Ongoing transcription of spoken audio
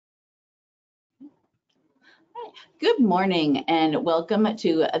Good morning and welcome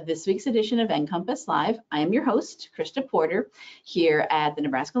to this week's edition of NCompass Live. I am your host, Krista Porter, here at the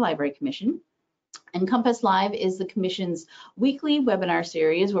Nebraska Library Commission. NCompass Live is the Commission's weekly webinar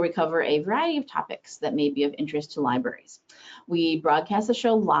series where we cover a variety of topics that may be of interest to libraries. We broadcast the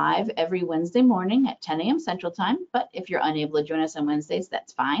show live every Wednesday morning at 10 a.m. Central Time, but if you're unable to join us on Wednesdays,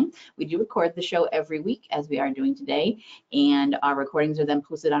 that's fine. We do record the show every week, as we are doing today, and our recordings are then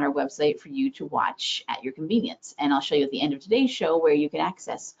posted on our website for you to watch at your convenience. And I'll show you at the end of today's show where you can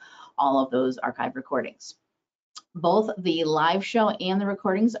access all of those archive recordings. Both the live show and the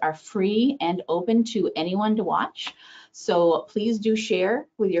recordings are free and open to anyone to watch. So please do share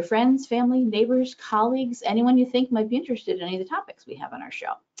with your friends, family, neighbors, colleagues, anyone you think might be interested in any of the topics we have on our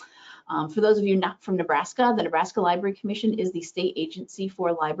show. For those of you not from Nebraska, the Nebraska Library Commission is the state agency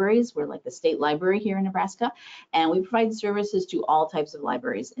for libraries. We're like the state library here in Nebraska, and we provide services to all types of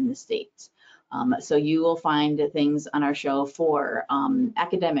libraries in the state. So you will find things on our show for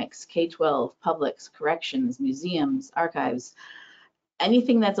academics, K-12, publics, corrections, museums, archives,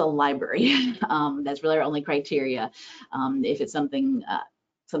 anything that's a library. That's really our only criteria. If it's something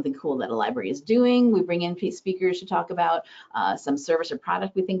cool that a library is doing, we bring in speakers to talk about some service or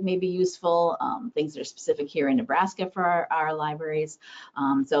product we think may be useful, things that are specific here in Nebraska for our libraries.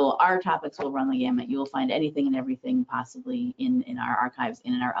 So our topics will run the gamut. You will find anything and everything possibly in our archives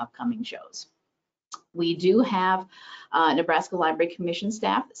and in our upcoming shows. We do have Nebraska Library Commission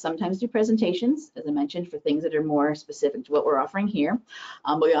staff that sometimes do presentations, as I mentioned, for things that are more specific to what we're offering here.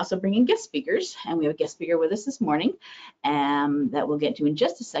 But we also bring in guest speakers, and we have a guest speaker with us this morning that we'll get to in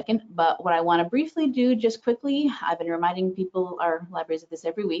just a second. But what I want to briefly do just quickly, I've been reminding people, our libraries, of this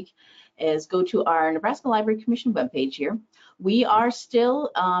every week, is go to our Nebraska Library Commission webpage here. We are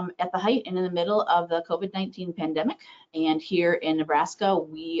still at the height and in the middle of the COVID-19 pandemic. And here in Nebraska,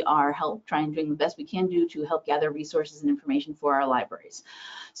 we are trying doing the best we can do to help gather resources and information for our libraries.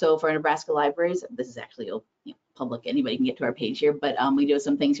 So for our Nebraska libraries, this is actually public, anybody can get to our page here, but we do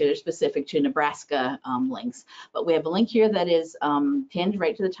some things here that are specific to Nebraska links. But we have a link here that is pinned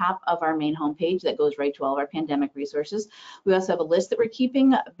right to the top of our main homepage that goes right to all of our pandemic resources. We also have a list that we're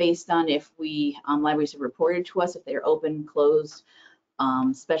keeping based on if libraries have reported to us if they're open, closed,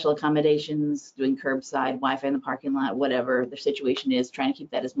 special accommodations, doing curbside, Wi-Fi in the parking lot, whatever the situation is, trying to keep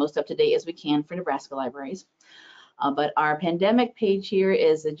that as most up to date as we can for Nebraska libraries. But our pandemic page here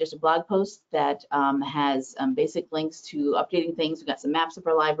is just a blog post that has basic links to updating things. We've got some maps of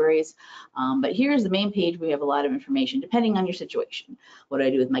our libraries. But here's the main page. We have a lot of information depending on your situation. What do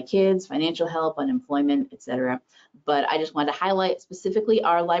I do with my kids, financial help, unemployment, etc. But I just wanted to highlight specifically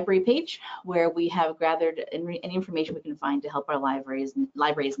our library page where we have gathered any information we can find to help our libraries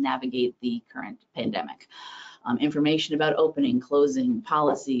navigate the current pandemic. Information about opening, closing,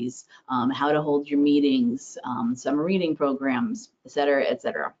 policies, how to hold your meetings, summer reading programs, et cetera, et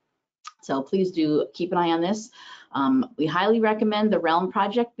cetera. So please do keep an eye on this. We highly recommend the Realm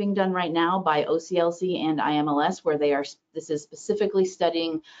project being done right now by OCLC and IMLS, where this is specifically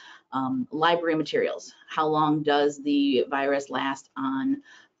studying library materials. How long does the virus last on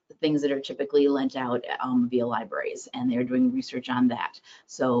things that are typically lent out via libraries, and they're doing research on that.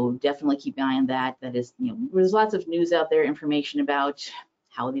 So definitely keep an eye on that. That is, there's lots of news out there, information about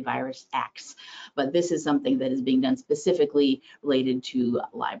how the virus acts, but this is something that is being done specifically related to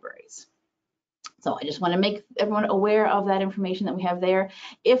libraries. So I just want to make everyone aware of that information that we have there.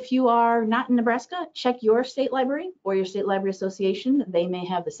 If you are not in Nebraska, check your state library or your state library association. They may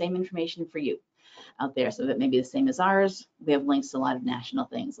have the same information for you out there, so that may be the same as ours. We have links to a lot of national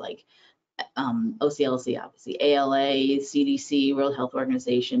things like OCLC, obviously, ALA, CDC, World Health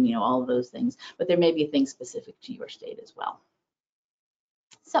Organization, all of those things, but there may be things specific to your state as well.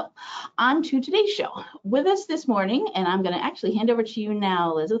 So on to today's show. With us this morning, and I'm going to actually hand over to you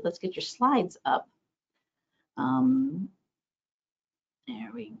now, Elizabeth. Let's get your slides up. There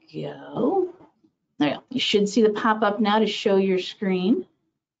we go. There you go. You should see the pop-up now to show your screen.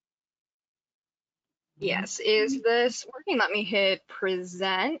 Yes, is this working? Let me hit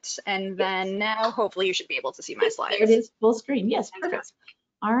present, and then now hopefully you should be able to see my slides. There it is, full screen. Yes, perfect.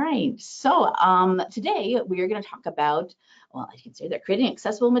 All right, so today we are going to talk about, well, I can say that creating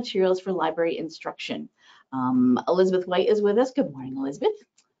accessible materials for library instruction. Elizabeth White is with us. Good morning, Elizabeth.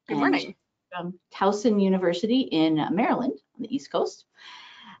 Good morning. From Towson University in Maryland on the East Coast.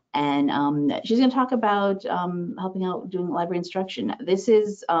 And she's going to talk about helping out doing library instruction. This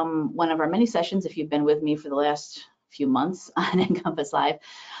is one of our many sessions, if you've been with me for the last few months on NCompass Live.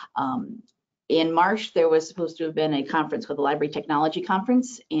 In March, there was supposed to have been a conference called the Library Technology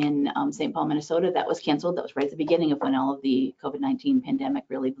Conference in St. Paul, Minnesota. That was canceled. That was right at the beginning of when all of the COVID-19 pandemic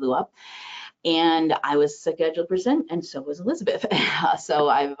really blew up. and I was scheduled to present, and so was Elizabeth. So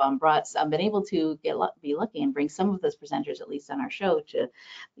I've been able to be lucky and bring some of those presenters, at least on our show, to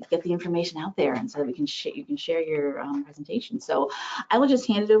get the information out there, and so that you can share your presentation. So I will just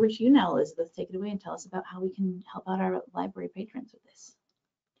hand it over to you now, Elizabeth. Take it away and tell us about how we can help out our library patrons with this.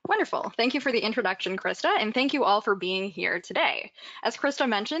 Wonderful. Thank you for the introduction, Krista, and thank you all for being here today. As Krista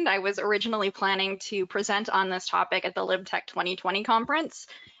mentioned, I was originally planning to present on this topic at the LibTech 2020 conference.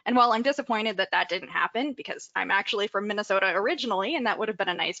 And while I'm disappointed that that didn't happen, because I'm actually from Minnesota originally, and that would have been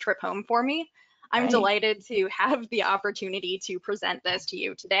a nice trip home for me, I'm delighted to have the opportunity to present this to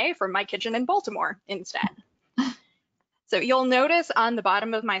you today from my kitchen in Baltimore instead. So you'll notice on the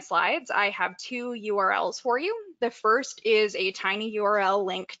bottom of my slides, I have two URLs for you. The first is a tiny URL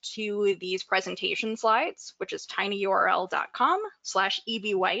link to these presentation slides, which is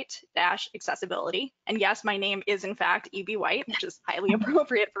tinyurl.com/ebwhite-accessibility. And yes, my name is in fact E.B. White, which is highly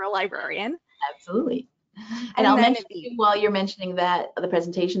appropriate for a librarian. Absolutely. And I'll mention while you're mentioning that, the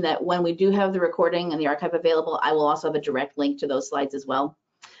presentation, that when we do have the recording and the archive available, I will also have a direct link to those slides as well.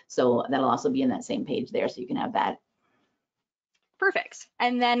 So that'll also be in that same page there, so you can have that. Perfect.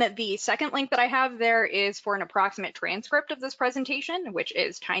 And then the second link that I have there is for an approximate transcript of this presentation, which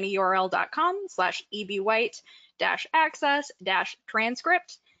is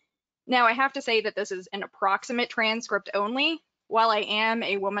tinyurl.com/ebwhite-access-transcript. Now, I have to say that this is an approximate transcript only. While I am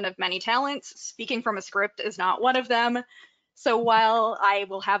a woman of many talents, speaking from a script is not one of them. So while I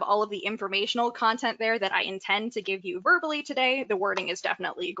will have all of the informational content there that I intend to give you verbally today, the wording is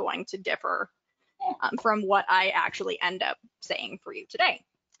definitely going to differ from what I actually end up saying for you today.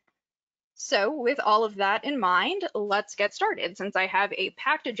 So with all of that in mind, let's get started, since I have a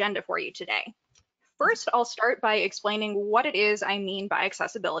packed agenda for you today. First, I'll start by explaining what it is I mean by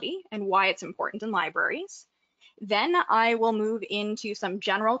accessibility and why it's important in libraries. Then I will move into some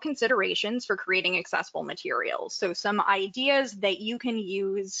general considerations for creating accessible materials. So some ideas that you can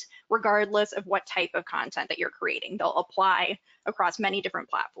use regardless of what type of content that you're creating. They'll apply across many different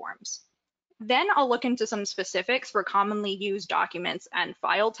platforms. Then I'll look into some specifics for commonly used documents and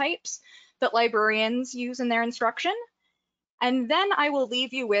file types that librarians use in their instruction. And then I will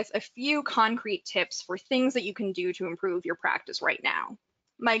leave you with a few concrete tips for things that you can do to improve your practice right now.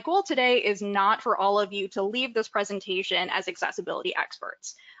 My goal today is not for all of you to leave this presentation as accessibility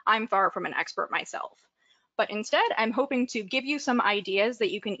experts. I'm far from an expert myself. But instead, I'm hoping to give you some ideas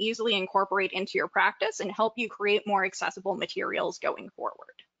that you can easily incorporate into your practice and help you create more accessible materials going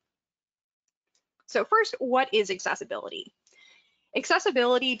forward. So first, what is accessibility?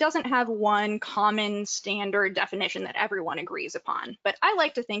 Accessibility doesn't have one common standard definition that everyone agrees upon, but I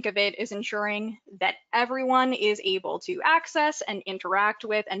like to think of it as ensuring that everyone is able to access and interact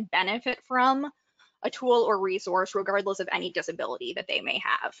with and benefit from a tool or resource regardless of any disability that they may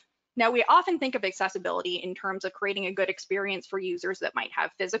have. Now, we often think of accessibility in terms of creating a good experience for users that might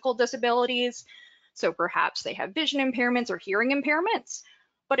have physical disabilities, so perhaps they have vision impairments or hearing impairments.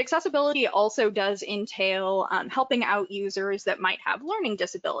 But accessibility also does entail helping out users that might have learning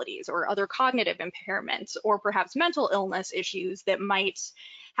disabilities or other cognitive impairments, or perhaps mental illness issues that might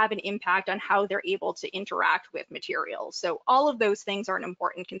have an impact on how they're able to interact with materials. So all of those things are an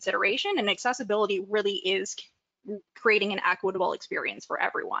important consideration, and accessibility really is creating an equitable experience for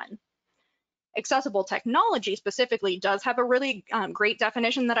everyone. Accessible technology specifically does have a really great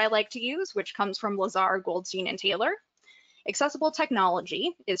definition that I like to use, which comes from Lazar, Goldstein, and Taylor. Accessible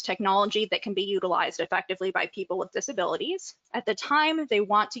technology is technology that can be utilized effectively by people with disabilities at the time they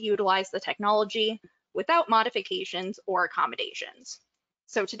want to utilize the technology without modifications or accommodations.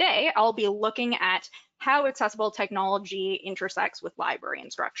 So today, I'll be looking at how accessible technology intersects with library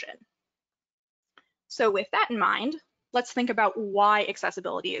instruction. So with that in mind, let's think about why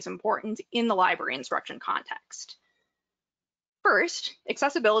accessibility is important in the library instruction context. First,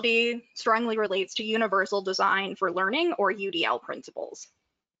 accessibility strongly relates to universal design for learning, or UDL principles.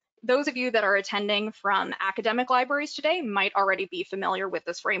 Those of you that are attending from academic libraries today might already be familiar with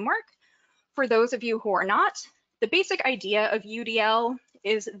this framework. For those of you who are not, the basic idea of UDL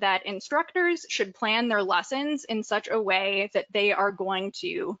is that instructors should plan their lessons in such a way that they are going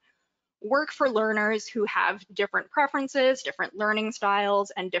to work for learners who have different preferences, different learning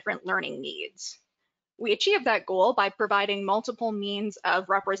styles, and different learning needs. We achieve that goal by providing multiple means of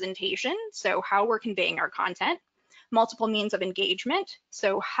representation, so how we're conveying our content, multiple means of engagement,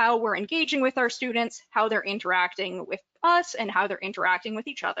 so how we're engaging with our students, how they're interacting with us, and how they're interacting with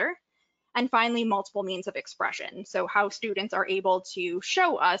each other, and finally, multiple means of expression, so how students are able to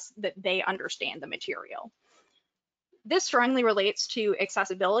show us that they understand the material. This strongly relates to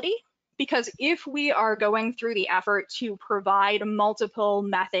accessibility because if we are going through the effort to provide multiple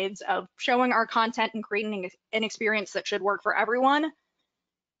methods of showing our content and creating an experience that should work for everyone,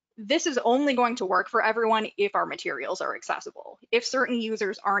 this is only going to work for everyone if our materials are accessible. If certain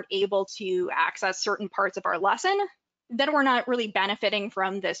users aren't able to access certain parts of our lesson, then we're not really benefiting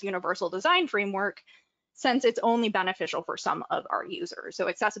from this universal design framework, since it's only beneficial for some of our users. So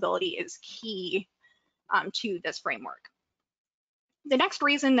accessibility is key to this framework. The next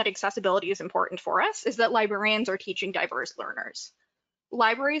reason that accessibility is important for us is that librarians are teaching diverse learners.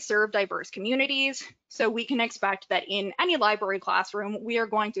 Libraries serve diverse communities, so we can expect that in any library classroom, we are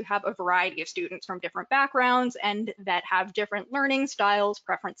going to have a variety of students from different backgrounds and that have different learning styles,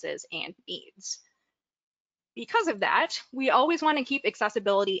 preferences, and needs. Because of that, we always want to keep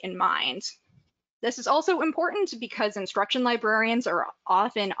accessibility in mind. This is also important because instruction librarians are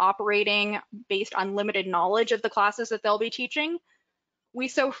often operating based on limited knowledge of the classes that they'll be teaching. We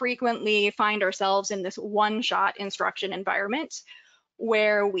so frequently find ourselves in this one-shot instruction environment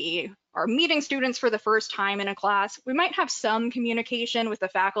where we are meeting students for the first time in a class. We might have some communication with a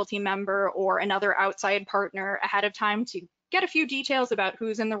faculty member or another outside partner ahead of time to get a few details about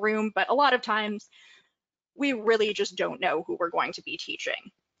who's in the room, but a lot of times we really just don't know who we're going to be teaching.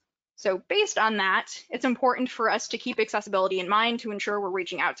 So based on that, it's important for us to keep accessibility in mind to ensure we're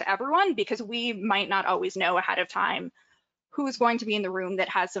reaching out to everyone, because we might not always know ahead of time who's going to be in the room that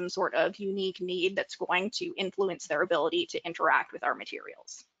has some sort of unique need that's going to influence their ability to interact with our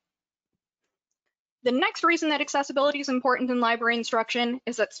materials. The next reason that accessibility is important in library instruction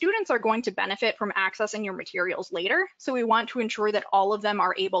is that students are going to benefit from accessing your materials later, so we want to ensure that all of them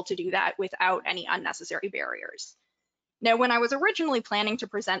are able to do that without any unnecessary barriers. Now, when I was originally planning to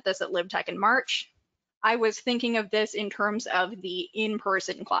present this at LibTech in March, I was thinking of this in terms of the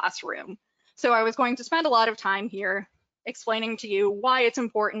in-person classroom. So I was going to spend a lot of time here explaining to you why it's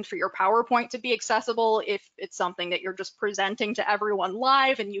important for your PowerPoint to be accessible if it's something that you're just presenting to everyone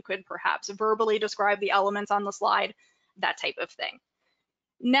live and you could perhaps verbally describe the elements on the slide, that type of thing.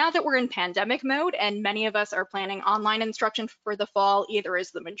 Now that we're in pandemic mode and many of us are planning online instruction for the fall, either as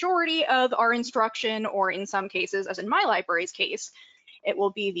the majority of our instruction or in some cases, as in my library's case, it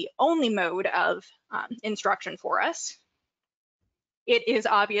will be the only mode of instruction for us. It is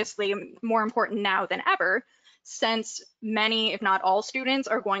obviously more important now than ever, since many, if not all students,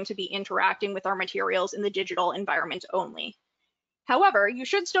 are going to be interacting with our materials in the digital environment only. However, you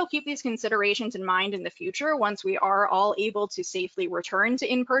should still keep these considerations in mind in the future once we are all able to safely return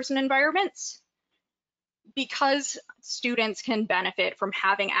to in-person environments, because students can benefit from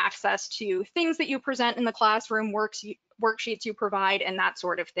having access to things that you present in the classroom, worksheets you provide, and that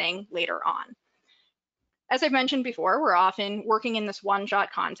sort of thing later on. As I've mentioned before, we're often working in this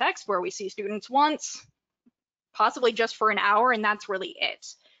one-shot context where we see students once, possibly just for an hour, and that's really it.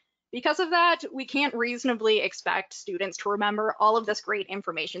 Because of that, we can't reasonably expect students to remember all of this great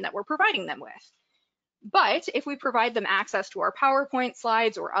information that we're providing them with. But if we provide them access to our PowerPoint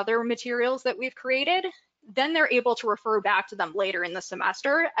slides or other materials that we've created, then they're able to refer back to them later in the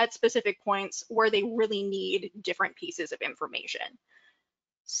semester at specific points where they really need different pieces of information.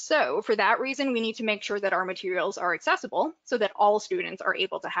 So for that reason, we need to make sure that our materials are accessible so that all students are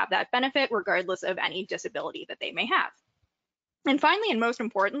able to have that benefit regardless of any disability that they may have. And finally, and most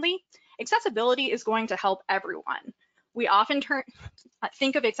importantly, accessibility is going to help everyone. We often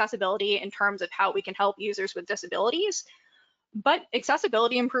think of accessibility in terms of how we can help users with disabilities, but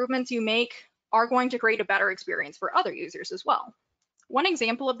accessibility improvements you make are going to create a better experience for other users as well. One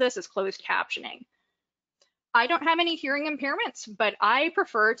example of this is closed captioning. I don't have any hearing impairments, but I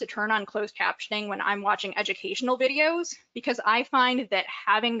prefer to turn on closed captioning when I'm watching educational videos because I find that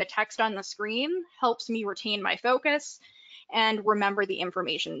having the text on the screen helps me retain my focus and remember the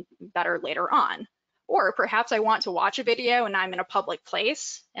information better later on. Or perhaps I want to watch a video and I'm in a public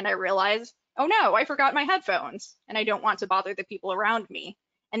place and I realize, oh no, I forgot my headphones and I don't want to bother the people around me.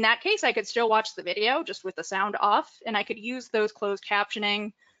 In that case, I could still watch the video just with the sound off, and I could use those closed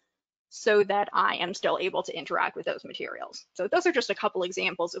captioning so that I am still able to interact with those materials. So those are just a couple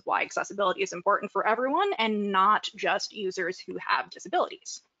examples of why accessibility is important for everyone and not just users who have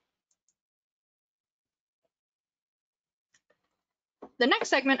disabilities. The next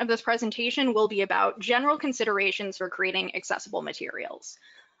segment of this presentation will be about general considerations for creating accessible materials.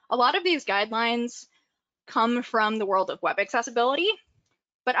 A lot of these guidelines come from the world of web accessibility,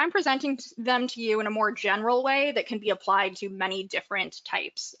 but I'm presenting them to you in a more general way that can be applied to many different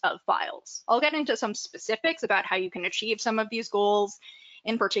types of files. I'll get into some specifics about how you can achieve some of these goals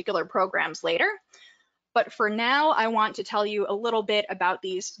in particular programs later, but for now, I want to tell you a little bit about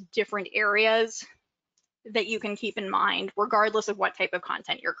these different areas that you can keep in mind regardless of what type of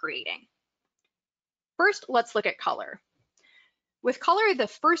content you're creating. First, let's look at color. With color, the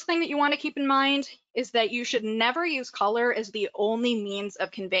first thing that you want to keep in mind is that you should never use color as the only means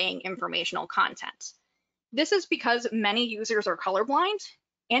of conveying informational content. This is because many users are colorblind,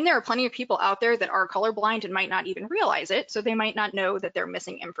 and there are plenty of people out there that are colorblind and might not even realize it, so they might not know that they're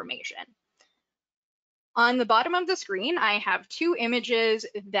missing information. On the bottom of the screen, I have two images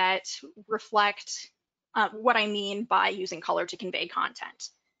that reflect what I mean by using color to convey content.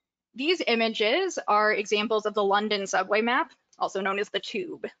 These images are examples of the London subway map, also known as the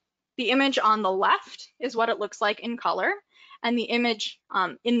tube. The image on the left is what it looks like in color, and the image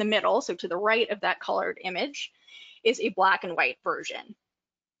in the middle, so to the right of that colored image, is a black and white version.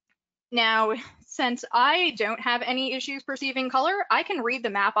 Now, since I don't have any issues perceiving color, I can read the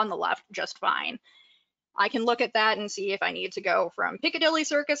map on the left just fine. I can look at that and see if I need to go from Piccadilly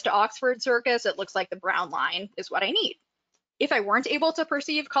Circus to Oxford Circus. It looks like the brown line is what I need. If I weren't able to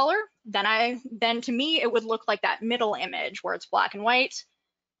perceive color, then to me, it would look like that middle image where it's black and white.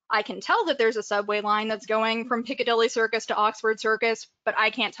 I can tell that there's a subway line that's going from Piccadilly Circus to Oxford Circus, but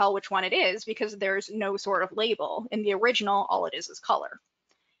I can't tell which one it is because there's no sort of label. In the original, all it is color.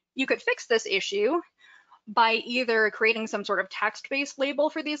 You could fix this issue by either creating some sort of text-based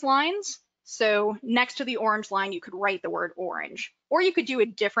label for these lines. So next to the orange line, you could write the word orange, or you could do a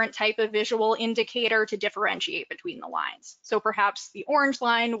different type of visual indicator to differentiate between the lines. So perhaps the orange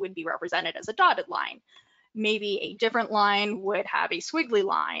line would be represented as a dotted line. Maybe a different line would have a squiggly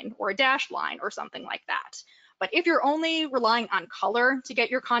line or a dashed line or something like that. But if you're only relying on color to get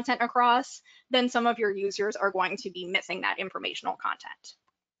your content across, then some of your users are going to be missing that informational content.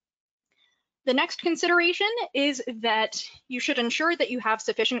 The next consideration is that you should ensure that you have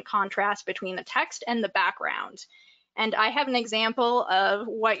sufficient contrast between the text and the background. And I have an example of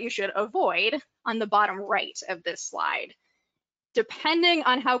what you should avoid on the bottom right of this slide. Depending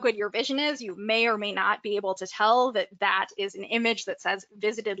on how good your vision is, you may or may not be able to tell that that is an image that says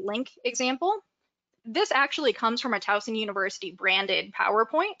visited link example. This actually comes from a Towson University branded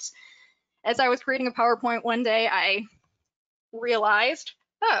PowerPoint. As I was creating a PowerPoint one day, I realized,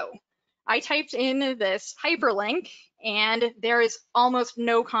 oh, I typed in this hyperlink and there is almost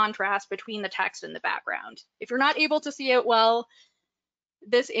no contrast between the text and the background. If you're not able to see it well,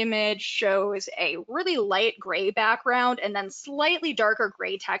 this image shows a really light gray background and then slightly darker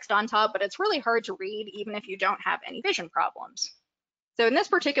gray text on top, but it's really hard to read even if you don't have any vision problems. So in this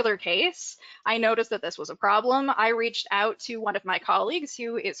particular case, I noticed that this was a problem. I reached out to one of my colleagues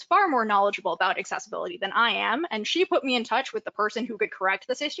who is far more knowledgeable about accessibility than I am, and she put me in touch with the person who could correct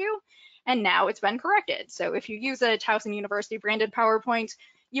this issue, and now it's been corrected. So if you use a Towson University branded PowerPoint,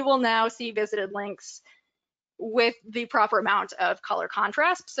 you will now see visited links with the proper amount of color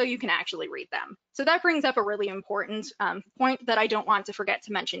contrast so you can actually read them. So that brings up a really important point that I don't want to forget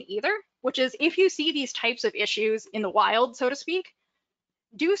to mention either, which is if you see these types of issues in the wild, so to speak,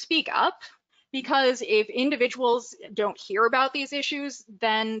 do speak up, because if individuals don't hear about these issues,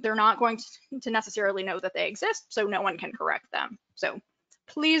 then they're not going to necessarily know that they exist, so no one can correct them. So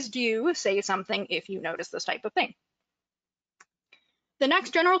please do say something if you notice this type of thing. The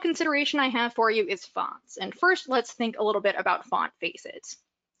next general consideration I have for you is fonts. And first, let's think a little bit about font faces.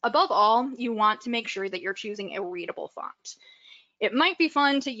 Above all, you want to make sure that you're choosing a readable font. It might be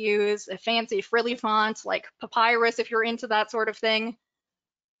fun to use a fancy frilly font like Papyrus if you're into that sort of thing,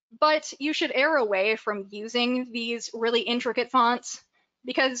 but you should err away from using these really intricate fonts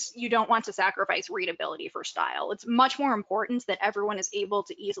because you don't want to sacrifice readability for style. It's much more important that everyone is able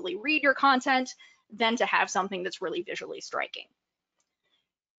to easily read your content than to have something that's really visually striking.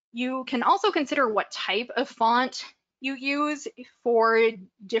 You can also consider what type of font you use for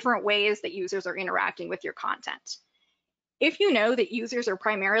different ways that users are interacting with your content. If you know that users are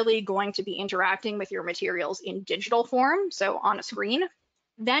primarily going to be interacting with your materials in digital form, so on a screen,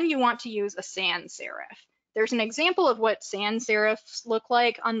 then you want to use a sans serif. There's an example of what sans serifs look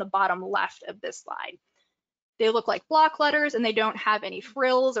like on the bottom left of this slide. They look like block letters and they don't have any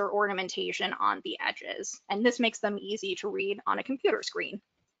frills or ornamentation on the edges, and this makes them easy to read on a computer screen.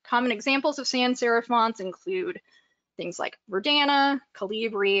 Common examples of sans serif fonts include things like Verdana,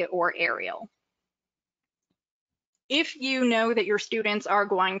 Calibri, or Arial. If you know that your students are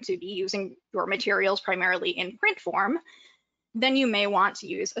going to be using your materials primarily in print form, then you may want to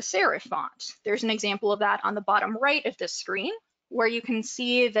use a serif font. There's an example of that on the bottom right of this screen, where you can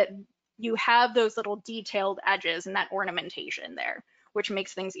see that you have those little detailed edges and that ornamentation there, which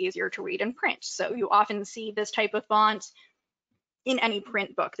makes things easier to read in print. So you often see this type of font in any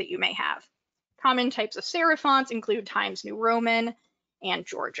print book that you may have. Common types of serif fonts include Times New Roman and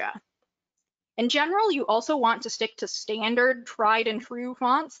Georgia. In general, you also want to stick to standard, tried and true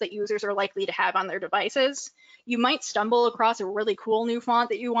fonts that users are likely to have on their devices. You might stumble across a really cool new font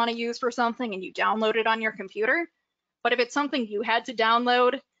that you want to use for something and you download it on your computer. But if it's something you had to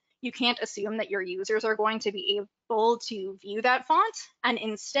download, you can't assume that your users are going to be able to view that font. And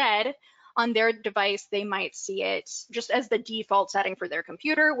instead, on their device, they might see it just as the default setting for their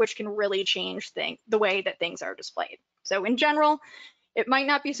computer, which can really change the way that things are displayed. So in general, it might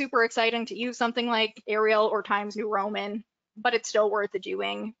not be super exciting to use something like Arial or Times New Roman, but it's still worth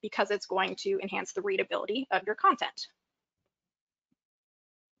doing because it's going to enhance the readability of your content.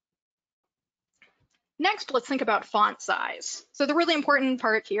 Next, let's think about font size. So the really important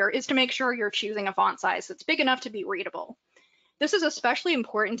part here is to make sure you're choosing a font size that's big enough to be readable. This is especially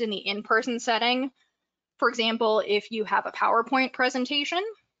important in the in-person setting. For example, if you have a PowerPoint presentation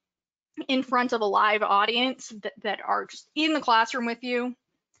in front of a live audience that are just in the classroom with you,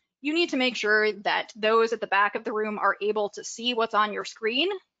 you need to make sure that those at the back of the room are able to see what's on your screen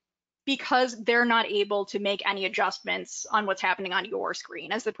because they're not able to make any adjustments on what's happening on your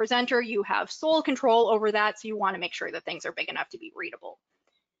screen. As the presenter, you have sole control over that, so you want to make sure that things are big enough to be readable.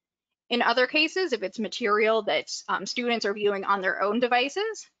 In other cases, if it's material that students are viewing on their own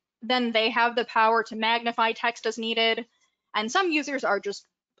devices, then they have the power to magnify text as needed. And some users are just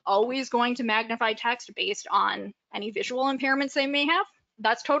always going to magnify text based on any visual impairments they may have.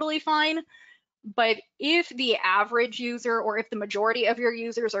 That's totally fine. But if the average user or if the majority of your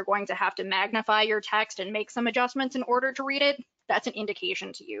users are going to have to magnify your text and make some adjustments in order to read it, that's an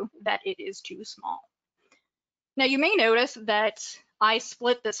indication to you that it is too small. Now you may notice that I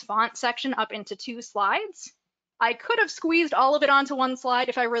split this font section up into 2 slides. I could have squeezed all of it onto one slide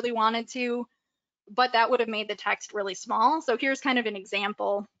if I really wanted to, but that would have made the text really small. So here's kind of an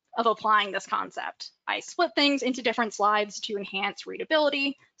example of applying this concept. I split things into different slides to enhance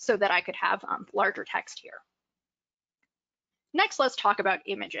readability so that I could have larger text here. Next, let's talk about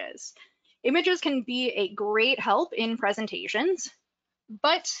images. Images can be a great help in presentations,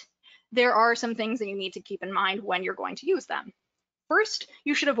 but there are some things that you need to keep in mind when you're going to use them. First,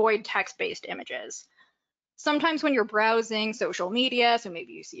 you should avoid text-based images. Sometimes when you're browsing social media, so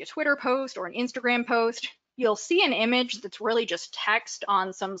maybe you see a Twitter post or an Instagram post, you'll see an image that's really just text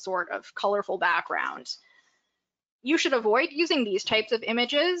on some sort of colorful background. You should avoid using these types of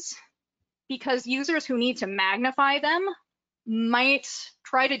images because users who need to magnify them might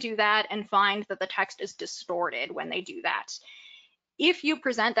try to do that and find that the text is distorted when they do that. If you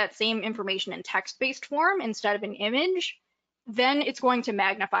present that same information in text-based form instead of an image, then it's going to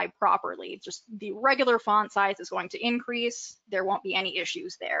magnify properly. Just the regular font size is going to increase. There won't be any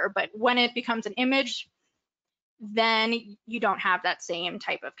issues there. But when it becomes an image, then you don't have that same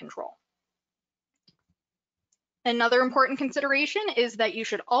type of control. Another important consideration is that you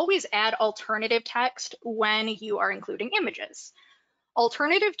should always add alternative text when you are including images.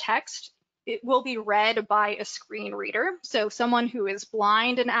 Alternative text, it will be read by a screen reader. So someone who is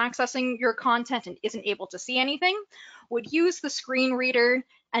blind and accessing your content and isn't able to see anything would use the screen reader,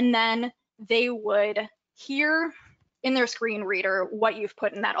 and then they would hear in their screen reader what you've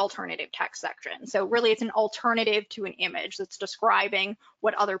put in that alternative text section. So really it's an alternative to an image that's describing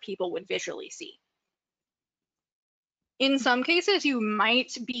what other people would visually see. In some cases, you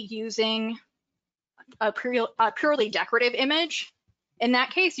might be using a purely decorative image. In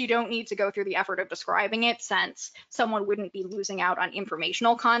that case, you don't need to go through the effort of describing it, since someone wouldn't be losing out on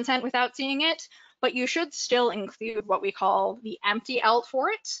informational content without seeing it, but you should still include what we call the empty alt for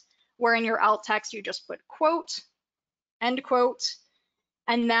it, where in your alt text you just put quote, end quote,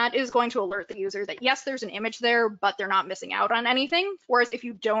 and that is going to alert the user that yes, there's an image there, but they're not missing out on anything. Whereas if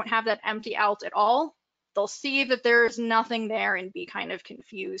you don't have that empty alt at all, they'll see that there's nothing there and be kind of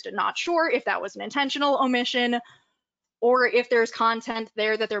confused and not sure if that was an intentional omission or if there's content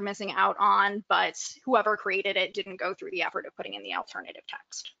there that they're missing out on, but whoever created it didn't go through the effort of putting in the alternative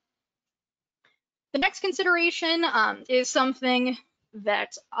text. The next consideration is something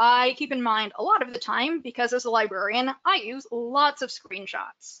that I keep in mind a lot of the time because as a librarian, I use lots of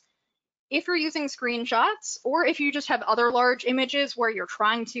screenshots. If you're using screenshots, or if you just have other large images where you're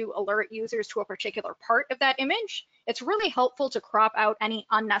trying to alert users to a particular part of that image, it's really helpful to crop out any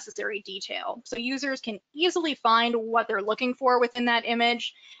unnecessary detail so users can easily find what they're looking for within that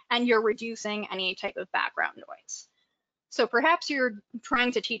image and you're reducing any type of background noise. So perhaps you're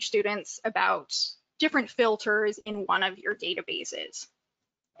trying to teach students about different filters in one of your databases.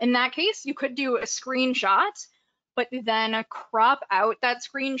 In that case, you could do a screenshot, but then crop out that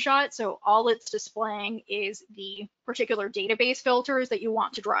screenshot so all it's displaying is the particular database filters that you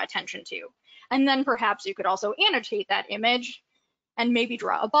want to draw attention to. And then perhaps you could also annotate that image and maybe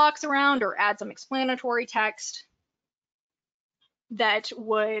draw a box around or add some explanatory text that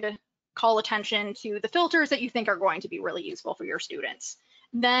would call attention to the filters that you think are going to be really useful for your students.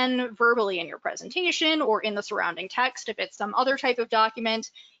 Then verbally in your presentation or in the surrounding text, if it's some other type of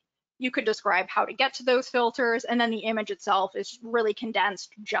document, you could describe how to get to those filters, and then the image itself is really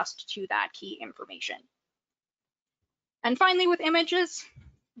condensed just to that key information. And finally, with images,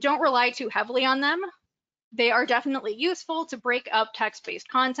 don't rely too heavily on them. They are definitely useful to break up text-based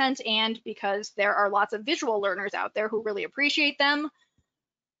content, and because there are lots of visual learners out there who really appreciate them.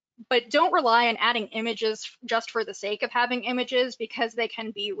 But don't rely on adding images just for the sake of having images, because they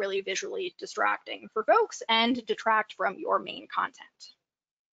can be really visually distracting for folks and detract from your main content.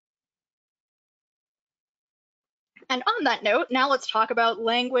 And on that note, now let's talk about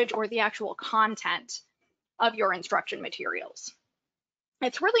language, or the actual content of your instruction materials.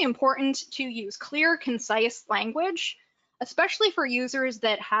 It's really important to use clear, concise language, especially for users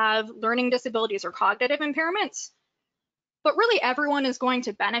that have learning disabilities or cognitive impairments. But really everyone is going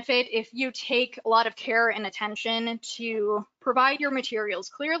to benefit if you take a lot of care and attention to provide your materials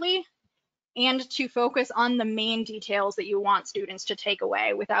clearly and to focus on the main details that you want students to take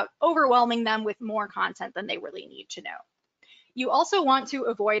away without overwhelming them with more content than they really need to know. You also want to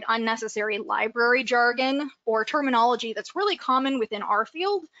avoid unnecessary library jargon or terminology that's really common within our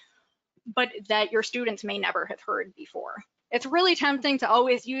field, but that your students may never have heard before. It's really tempting to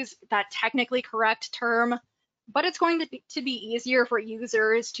always use that technically correct term, but it's going to be easier for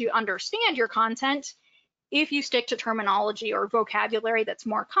users to understand your content if you stick to terminology or vocabulary that's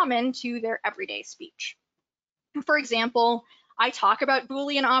more common to their everyday speech. For example, I talk about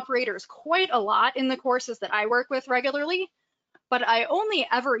Boolean operators quite a lot in the courses that I work with regularly, but I only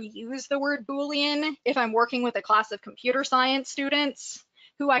ever use the word Boolean if I'm working with a class of computer science students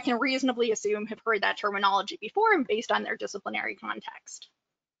who I can reasonably assume have heard that terminology before and based on their disciplinary context.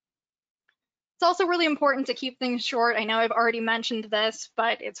 It's also really important to keep things short. I know I've already mentioned this,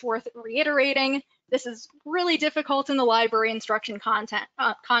 but it's worth reiterating. This is really difficult in the library instruction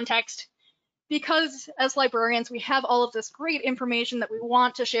context, because as librarians, we have all of this great information that we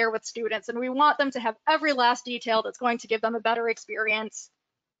want to share with students, and we want them to have every last detail that's going to give them a better experience,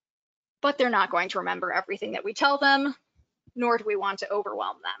 but they're not going to remember everything that we tell them, nor do we want to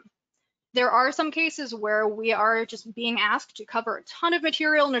overwhelm them. There are some cases where we are just being asked to cover a ton of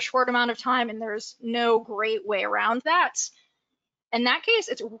material in a short amount of time, and there's no great way around that. In that case,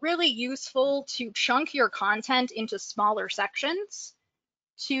 it's really useful to chunk your content into smaller sections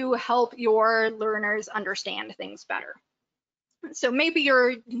to help your learners understand things better. So maybe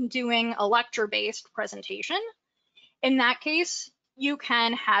you're doing a lecture-based presentation. In that case, you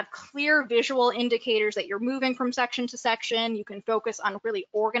can have clear visual indicators that you're moving from section to section. You can focus on really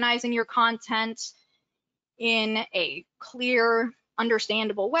organizing your content in a clear,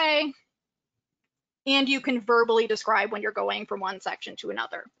 understandable way. And you can verbally describe when you're going from one section to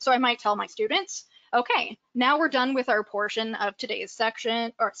another. So I might tell my students, okay, now we're done with our portion of today's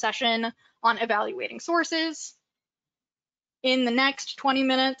session on evaluating sources. In the next 20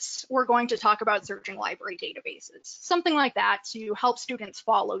 minutes, we're going to talk about searching library databases, something like that, to help students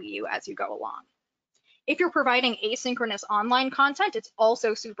follow you as you go along. If you're providing asynchronous online content, it's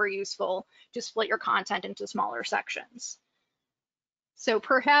also super useful to split your content into smaller sections. So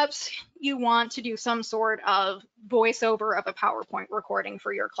perhaps you want to do some sort of voiceover of a PowerPoint recording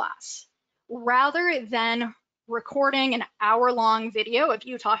for your class. Rather than recording an hour-long video of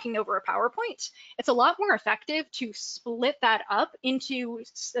you talking over a PowerPoint, it's a lot more effective to split that up into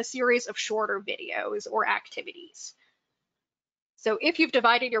a series of shorter videos or activities. So if you've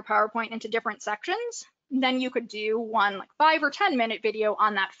divided your PowerPoint into different sections, then you could do one like 5 or 10 minute video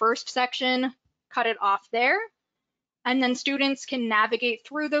on that first section, cut it off there, and then students can navigate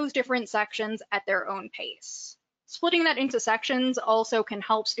through those different sections at their own pace. Splitting that into sections also can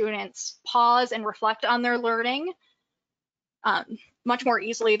help students pause and reflect on their learning much more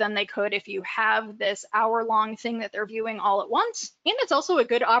easily than they could if you have this hour-long thing that they're viewing all at once. And it's also a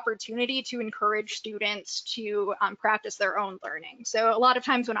good opportunity to encourage students to practice their own learning. So a lot of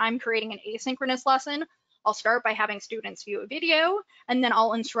times when I'm creating an asynchronous lesson, I'll start by having students view a video, and then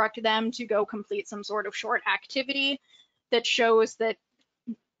I'll instruct them to go complete some sort of short activity that shows that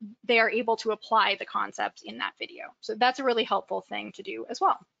they are able to apply the concepts in that video. So that's a really helpful thing to do as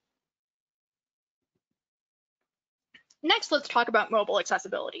well. Next, let's talk about mobile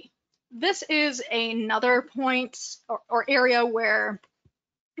accessibility. This is another point or area where,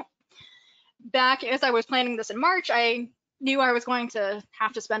 back as I was planning this in March, I knew I was going to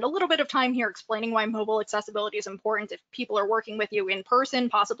have to spend a little bit of time here explaining why mobile accessibility is important if people are working with you in person,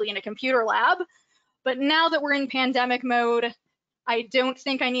 possibly in a computer lab. But now that we're in pandemic mode, I don't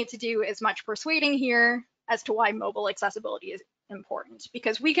think I need to do as much persuading here as to why mobile accessibility is important,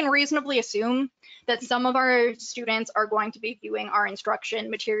 because we can reasonably assume that some of our students are going to be viewing our instruction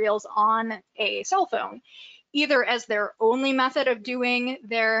materials on a cell phone, either as their only method of doing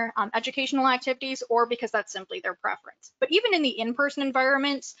their educational activities or because that's simply their preference. But even in the in-person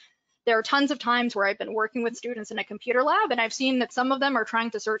environments, there are tons of times where I've been working with students in a computer lab and I've seen that some of them are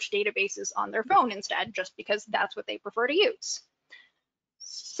trying to search databases on their phone instead, just because that's what they prefer to use.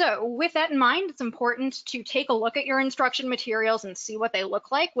 So with that in mind, it's important to take a look at your instruction materials and see what they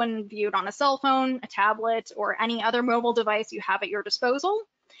look like when viewed on a cell phone, a tablet, or any other mobile device you have at your disposal,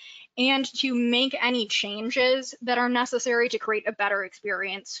 and to make any changes that are necessary to create a better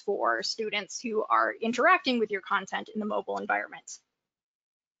experience for students who are interacting with your content in the mobile environment.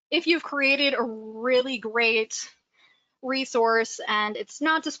 If you've created a really great resource and it's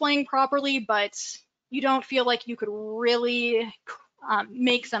not displaying properly, but you don't feel like you could really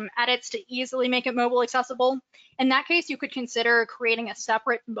make some edits to easily make it mobile accessible, in that case, you could consider creating a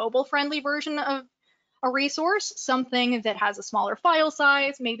separate mobile-friendly version of a resource, something that has a smaller file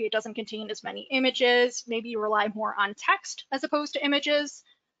size, maybe it doesn't contain as many images, maybe you rely more on text as opposed to images,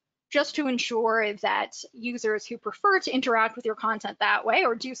 just to ensure that users who prefer to interact with your content that way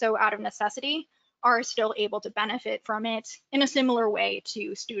or do so out of necessity are still able to benefit from it in a similar way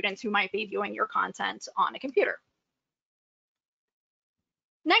to students who might be viewing your content on a computer.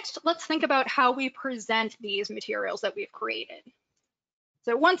 Next, let's think about how we present these materials that we've created.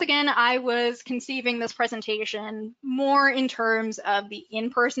 So once again, I was conceiving this presentation more in terms of the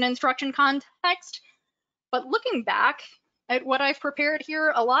in-person instruction context, but looking back at what I've prepared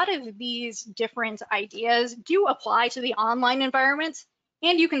here, a lot of these different ideas do apply to the online environment,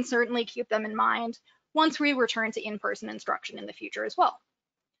 and you can certainly keep them in mind once we return to in-person instruction in the future as well.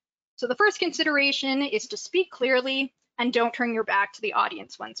 So the first consideration is to speak clearly and don't turn your back to the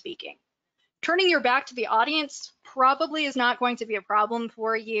audience when speaking. Turning your back to the audience probably is not going to be a problem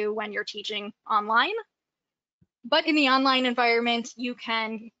for you when you're teaching online. But in the online environment, you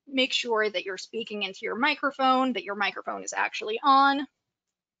can make sure that you're speaking into your microphone, that your microphone is actually on.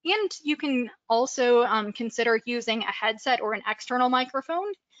 And you can also consider using a headset or an external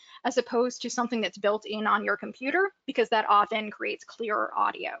microphone as opposed to something that's built in on your computer, because that often creates clearer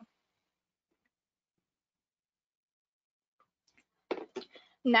audio.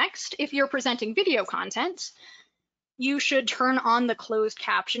 Next, if you're presenting video content, you should turn on the closed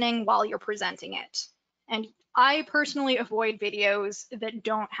captioning while you're presenting it. And I personally avoid videos that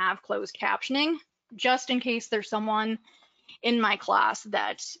don't have closed captioning, just in case there's someone in my class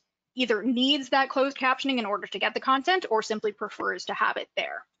that either needs that closed captioning in order to get the content or simply prefers to have it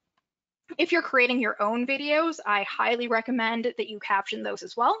there. If you're creating your own videos, I highly recommend that you caption those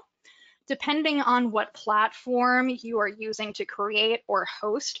as well. Depending on what platform you are using to create or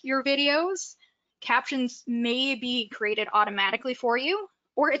host your videos, captions may be created automatically for you,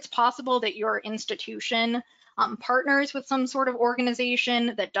 or it's possible that your institution partners with some sort of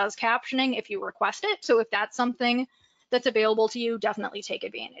organization that does captioning if you request it. So if that's something that's available to you, definitely take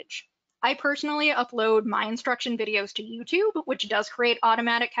advantage. I personally upload my instruction videos to YouTube, which does create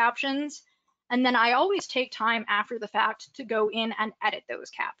automatic captions. And then I always take time after the fact to go in and edit those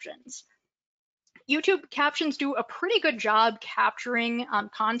captions. YouTube captions do a pretty good job capturing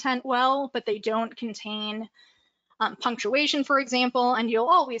content well, but they don't contain punctuation, for example, and you'll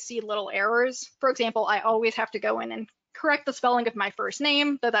always see little errors. For example, I always have to go in and correct the spelling of my first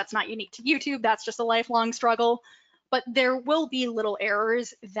name, though that's not unique to YouTube, that's just a lifelong struggle. But there will be little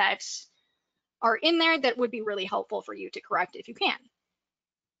errors that are in there that would be really helpful for you to correct if you can.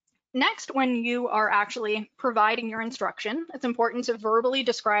 Next, when you are actually providing your instruction, it's important to verbally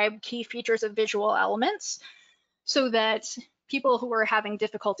describe key features of visual elements so that people who are having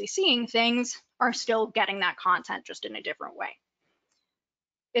difficulty seeing things are still getting that content just in a different way.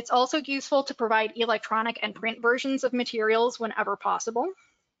 It's also useful to provide electronic and print versions of materials whenever possible.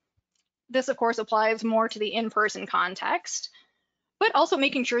 This, of course, applies more to the in-person context, but also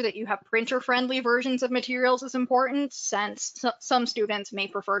making sure that you have printer-friendly versions of materials is important, since some students may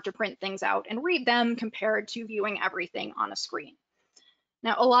prefer to print things out and read them compared to viewing everything on a screen.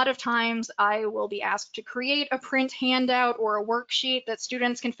 Now, a lot of times I will be asked to create a print handout or a worksheet that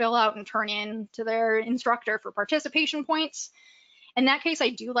students can fill out and turn in to their instructor for participation points. In that case,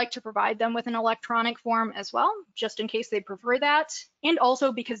 I do like to provide them with an electronic form as well, just in case they prefer that, and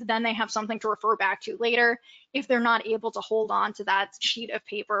also because then they have something to refer back to later if they're not able to hold on to that sheet of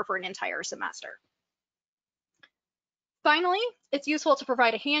paper for an entire semester. Finally, it's useful to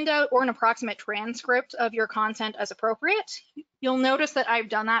provide a handout or an approximate transcript of your content as appropriate. You'll notice that I've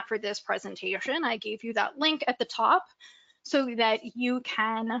done that for this presentation. I gave you that link at the top so that you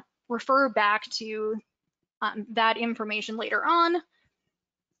can refer back to that information later on.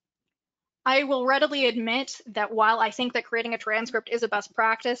 I will readily admit that while I think that creating a transcript is a best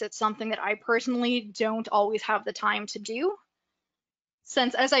practice, it's something that I personally don't always have the time to do.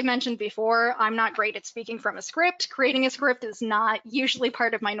 Since, as I mentioned before, I'm not great at speaking from a script, creating a script is not usually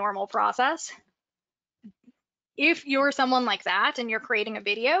part of my normal process. If you're someone like that and you're creating a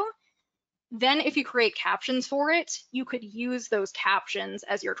video, then if you create captions for it, you could use those captions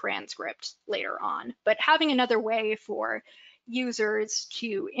as your transcript later on. But having another way for users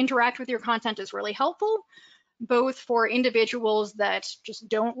to interact with your content is really helpful, both for individuals that just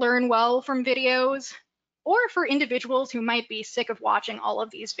don't learn well from videos, or for individuals who might be sick of watching all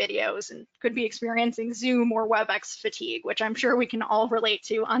of these videos and could be experiencing Zoom or WebEx fatigue, which I'm sure we can all relate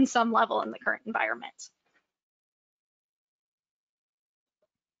to on some level in the current environment.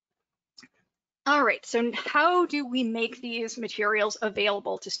 All right, so how do we make these materials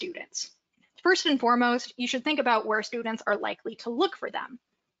available to students? First and foremost, you should think about where students are likely to look for them.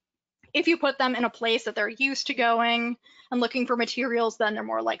 If you put them in a place that they're used to going and looking for materials, then they're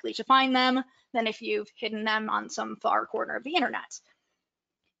more likely to find them than if you've hidden them on some far corner of the internet.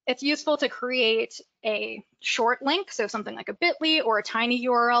 It's useful to create a short link, so something like a bit.ly or a tiny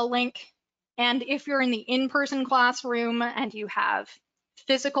URL link. And if you're in the in-person classroom and you have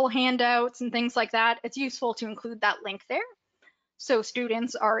physical handouts and things like that, it's useful to include that link there, so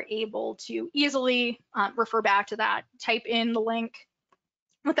students are able to easily refer back to that, type in the link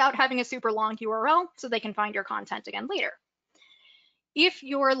without having a super long URL, so they can find your content again later. If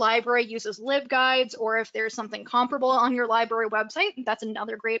your library uses LibGuides, or if there's something comparable on your library website, that's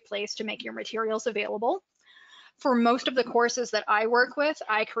another great place to make your materials available. For most of the courses that I work with,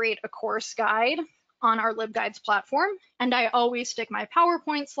 I create a course guide on our LibGuides platform, and I always stick my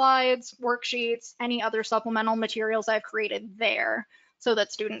PowerPoint slides, worksheets, any other supplemental materials I've created there so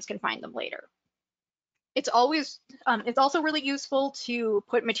that students can find them later. It's also really useful to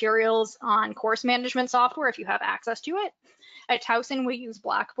put materials on course management software if you have access to it. At Towson, we use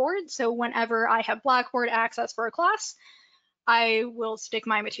Blackboard, so whenever I have Blackboard access for a class, I will stick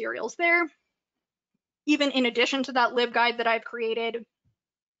my materials there, even in addition to that LibGuide that I've created,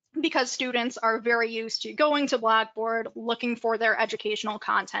 because students are very used to going to Blackboard, looking for their educational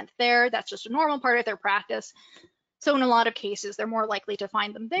content there. That's just a normal part of their practice. So in a lot of cases, they're more likely to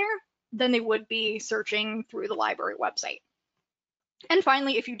find them there than they would be searching through the library website. And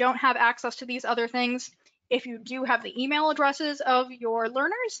finally, if you don't have access to these other things, if you do have the email addresses of your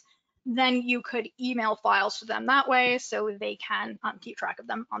learners, then you could email files to them that way so they can keep track of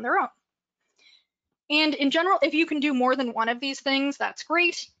them on their own. And in general, if you can do more than one of these things, that's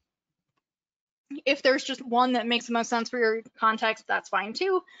great. If there's just one that makes the most sense for your context, that's fine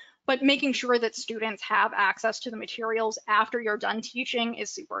too. But making sure that students have access to the materials after you're done teaching is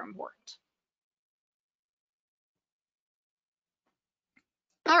super important.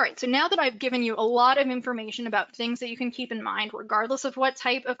 All right, so now that I've given you a lot of information about things that you can keep in mind, regardless of what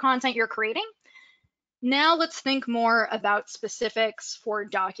type of content you're creating, now let's think more about specifics for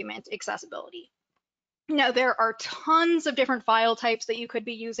document accessibility. Now, there are tons of different file types that you could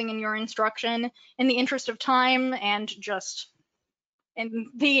be using in your instruction. In the interest of time and just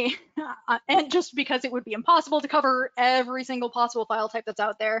because it would be impossible to cover every single possible file type that's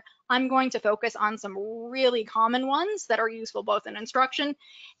out there, I'm going to focus on some really common ones that are useful both in instruction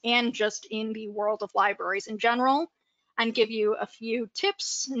and just in the world of libraries in general, and give you a few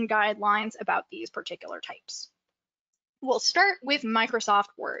tips and guidelines about these particular types. We'll start with Microsoft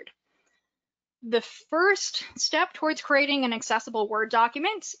Word. The first step towards creating an accessible Word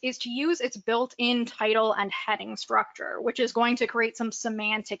document is to use its built-in title and heading structure, which is going to create some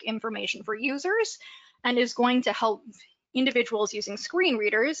semantic information for users and is going to help individuals using screen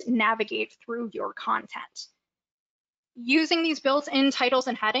readers navigate through your content. Using these built-in titles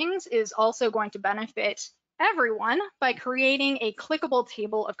and headings is also going to benefit everyone by creating a clickable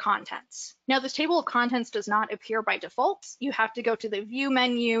table of contents. Now, this table of contents does not appear by default. You have to go to the View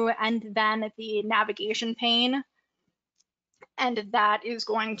menu and then the navigation pane, and that is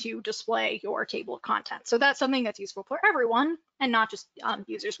going to display your table of contents. So that's something that's useful for everyone and not just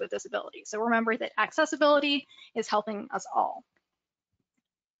users with disabilities. So remember that accessibility is helping us all.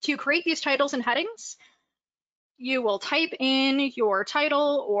 To create these titles and headings, you will type in your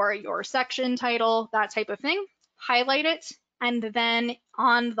title or your section title, that type of thing, highlight it, and then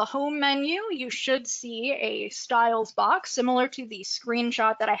on the home menu, you should see a styles box similar to the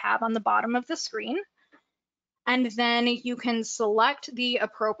screenshot that I have on the bottom of the screen. And then you can select the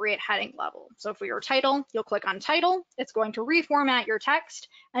appropriate heading level. So for your title, you'll click on title. It's going to reformat your text,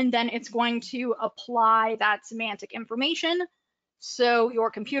 and then it's going to apply that semantic information so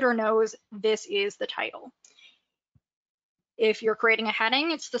your computer knows this is the title. If you're creating a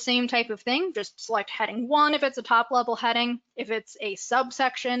heading, it's the same type of thing. Just select heading 1 if it's a top level heading. If it's a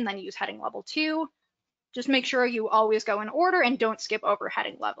subsection, then use heading level 2. Just make sure you always go in order and don't skip over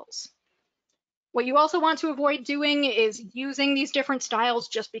heading levels. What you also want to avoid doing is using these different styles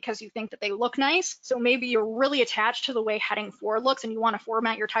just because you think that they look nice. So maybe you're really attached to the way heading 4 looks and you want to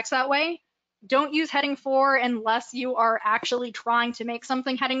format your text that way. Don't use heading 4 unless you are actually trying to make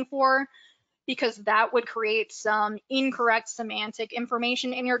something heading 4, because that would create some incorrect semantic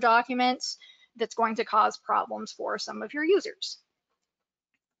information in your documents that's going to cause problems for some of your users.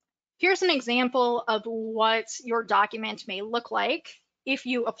 Here's an example of what your document may look like if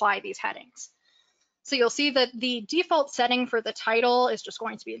you apply these headings. So you'll see that the default setting for the title is just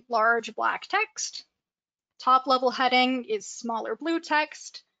going to be large black text. Top level heading is smaller blue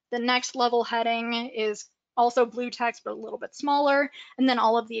text. The next level heading is also blue text, but a little bit smaller. And then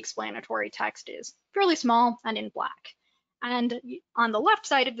all of the explanatory text is fairly small and in black. And on the left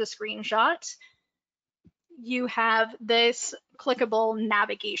side of the screenshot, you have this clickable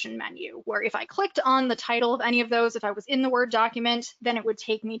navigation menu where if I clicked on the title of any of those, if I was in the Word document, then it would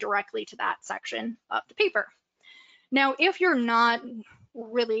take me directly to that section of the paper. Now, if you're not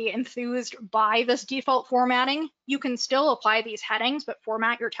really enthused by this default formatting, you can still apply these headings, but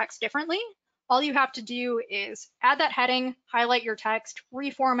format your text differently. All you have to do is add that heading, highlight your text,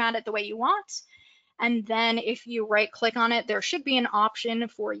 reformat it the way you want. And then if you right click on it, there should be an option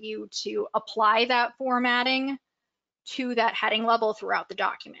for you to apply that formatting to that heading level throughout the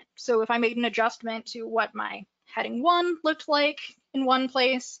document. So if I made an adjustment to what my heading 1 looked like in one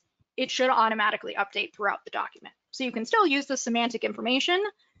place, it should automatically update throughout the document. So you can still use the semantic information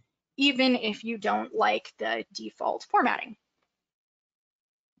even if you don't like the default formatting.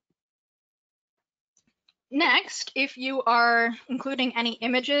 Next, if you are including any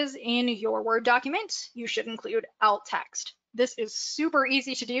images in your Word document, you should include alt text. This is super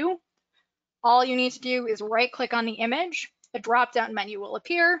easy to do. All you need to do is right-click on the image, a drop-down menu will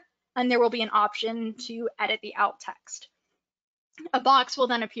appear, and there will be an option to edit the alt text. A box will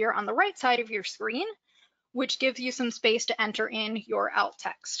then appear on the right side of your screen, which gives you some space to enter in your alt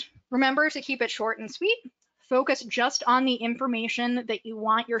text. Remember to keep it short and sweet. Focus just on the information that you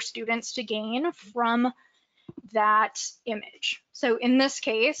want your students to gain from that image. So in this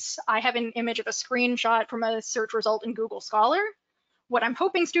case, I have an image of a screenshot from a search result in Google Scholar. What I'm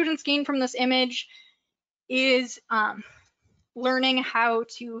hoping students gain from this image is learning how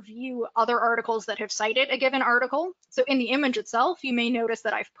to view other articles that have cited a given article. So in the image itself, you may notice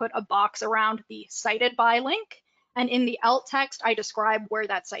that I've put a box around the cited by link. And in the alt text, I describe where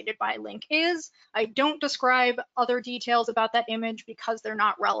that cited by link is. I don't describe other details about that image because they're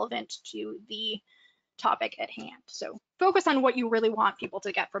not relevant to the topic at hand. So focus on what you really want people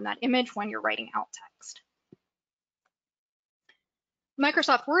to get from that image when you're writing alt text.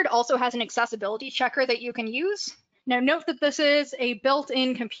 Microsoft Word also has an accessibility checker that you can use. Now note that this is a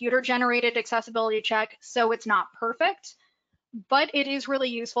built-in computer-generated accessibility check, so it's not perfect, but it is really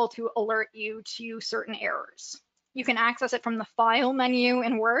useful to alert you to certain errors. You can access it from the File menu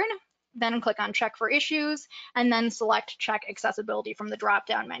in Word, then click on Check for Issues, and then select Check Accessibility from the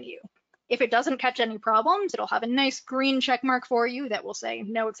drop-down menu. If it doesn't catch any problems, it'll have a nice green check mark for you that will say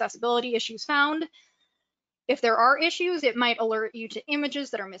no accessibility issues found. If there are issues, it might alert you to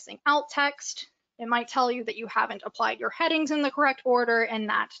images that are missing alt text. It might tell you that you haven't applied your headings in the correct order and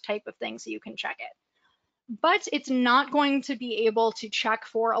that type of thing, so you can check it. But it's not going to be able to check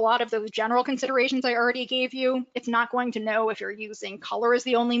for a lot of those general considerations I already gave you. It's not going to know if you're using color as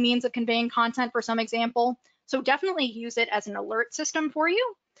the only means of conveying content for some example. So definitely use it as an alert system for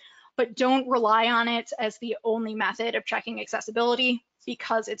you, but don't rely on it as the only method of checking accessibility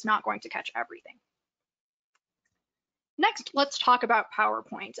because it's not going to catch everything. Next, let's talk about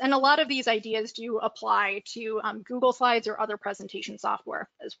PowerPoint. And a lot of these ideas do apply to Google Slides or other presentation software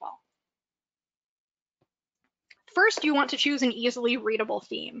as well. First, you want to choose an easily readable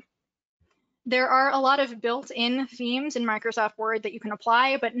theme. There are a lot of built-in themes in Microsoft Word that you can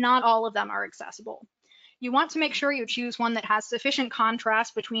apply, but not all of them are accessible. You want to make sure you choose one that has sufficient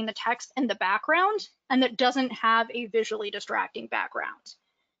contrast between the text and the background, and that doesn't have a visually distracting background.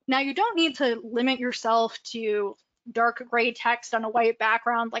 Now, you don't need to limit yourself to dark gray text on a white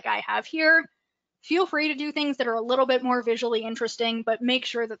background like I have here. Feel free to do things that are a little bit more visually interesting, but make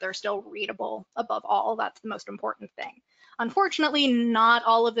sure that they're still readable above all. That's the most important thing. Unfortunately, not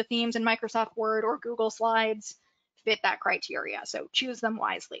all of the themes in Microsoft Word or Google Slides fit that criteria, so choose them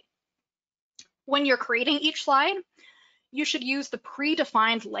wisely. When you're creating each slide, you should use the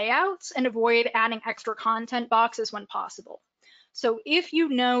predefined layouts and avoid adding extra content boxes when possible. So if you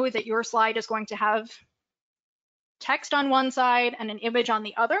know that your slide is going to have text on one side and an image on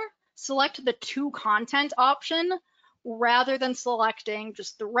the other, select the to content option rather than selecting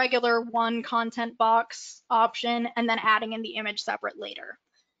just the regular one content box option and then adding in the image separate later.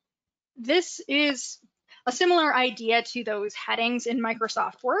 This is a similar idea to those headings in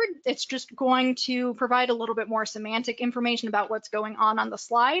Microsoft Word. It's just going to provide a little bit more semantic information about what's going on the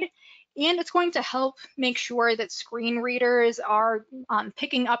slide, and it's going to help make sure that screen readers are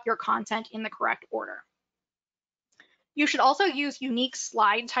picking up your content in the correct order. You should also use unique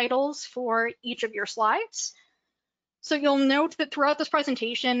slide titles for each of your slides. So you'll note that throughout this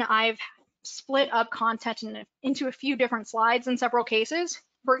presentation, I've split up content into a few different slides in several cases.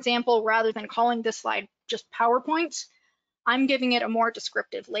 For example, rather than calling this slide just PowerPoint, I'm giving it a more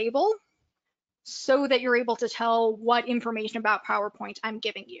descriptive label so that you're able to tell what information about PowerPoint I'm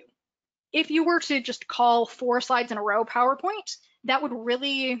giving you. If you were to just call 4 slides in a row PowerPoint, that would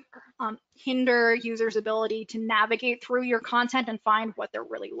really hinder users' ability to navigate through your content and find what they're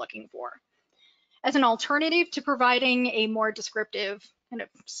really looking for. As an alternative to providing a more descriptive kind of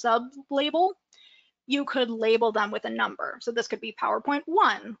sub-label, you could label them with a number. So this could be PowerPoint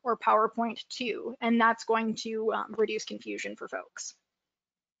 1 or PowerPoint 2, and that's going to reduce confusion for folks.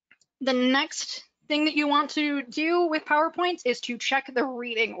 The next thing that you want to do with PowerPoint is to check the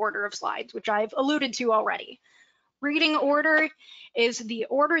reading order of slides, which I've alluded to already. Reading order is the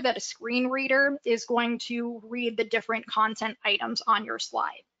order that a screen reader is going to read the different content items on your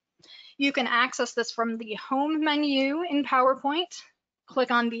slide. You can access this from the home menu in PowerPoint. Click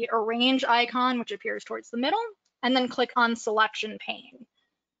on the arrange icon, which appears towards the middle, and then click on selection pane,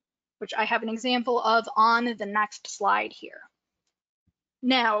 which I have an example of on the next slide here.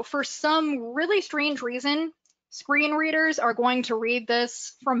 Now, for some really strange reason, screen readers are going to read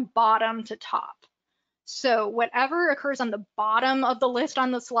this from bottom to top. So whatever occurs on the bottom of the list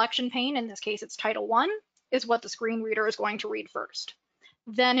on the selection pane, in this case it's title 1, is what the screen reader is going to read first.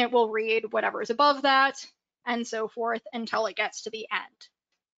 Then it will read whatever is above that, and so forth until it gets to the end.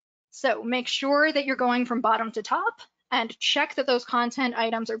 So make sure that you're going from bottom to top and check that those content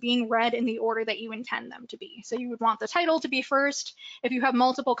items are being read in the order that you intend them to be. So you would want the title to be first. If you have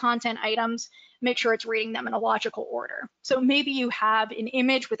multiple content items, make sure it's reading them in a logical order. So maybe you have an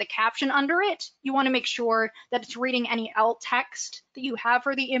image with a caption under it. You want to make sure that it's reading any alt text that you have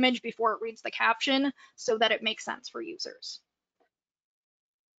for the image before it reads the caption so that it makes sense for users.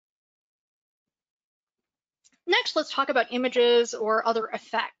 Next, let's talk about images or other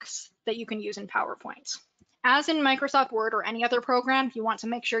effects that you can use in PowerPoint. As in Microsoft Word or any other program, you want to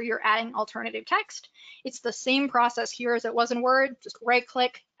make sure you're adding alternative text. It's the same process here as it was in Word. Just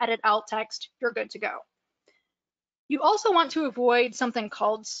right-click, edit alt text, you're good to go. You also want to avoid something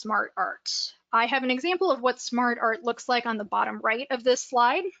called smart art. I have an example of what smart art looks like on the bottom right of this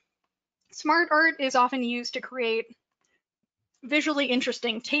slide. Smart art is often used to create visually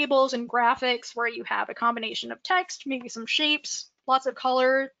interesting tables and graphics where you have a combination of text, maybe some shapes, lots of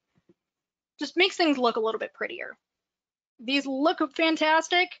color, just makes things look a little bit prettier. These look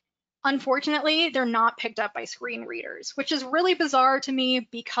fantastic. Unfortunately, they're not picked up by screen readers, which is really bizarre to me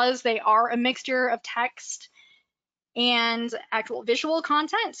because they are a mixture of text and actual visual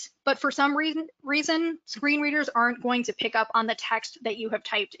content, but for some reason, screen readers aren't going to pick up on the text that you have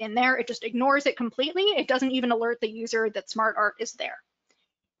typed in there. It just ignores it completely. It doesn't even alert the user that smart art is there.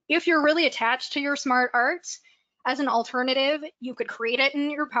 If you're really attached to your smart art, as an alternative, you could create it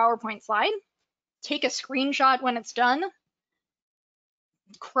in your PowerPoint slide, take a screenshot when it's done,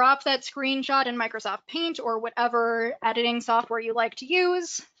 crop that screenshot in Microsoft Paint or whatever editing software you like to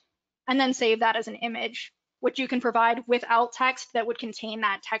use, and then save that as an image, which you can provide with alt text that would contain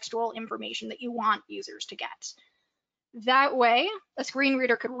that textual information that you want users to get. That way, a screen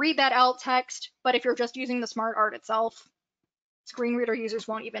reader could read that alt text, but if you're just using the smart art itself, screen reader users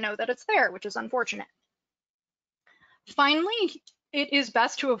won't even know that it's there, which is unfortunate. Finally, it is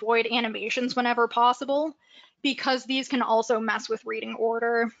best to avoid animations whenever possible, because these can also mess with reading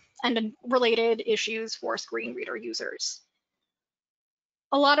order and related issues for screen reader users.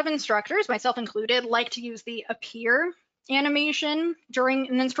 A lot of instructors, myself included, like to use the appear animation during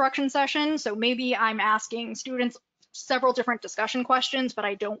an instruction session. So maybe I'm asking students several different discussion questions, but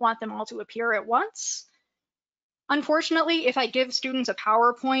I don't want them all to appear at once. Unfortunately, if I give students a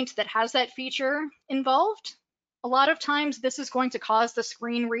PowerPoint that has that feature involved, A lot of times this is going to cause the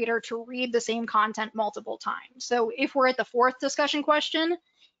screen reader to read the same content multiple times. So if we're at the 4th discussion question,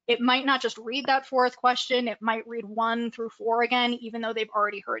 it might not just read that 4th question, it might read 1 through 4 again, even though they've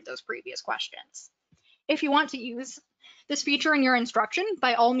already heard those previous questions. If you want to use this feature in your instruction,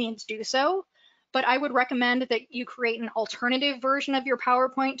 by all means do so, but I would recommend that you create an alternative version of your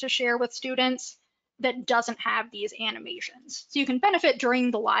PowerPoint to share with students that doesn't have these animations. So you can benefit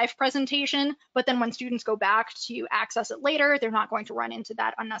during the live presentation, but then when students go back to access it later, they're not going to run into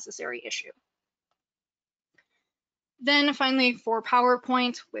that unnecessary issue. Then finally, for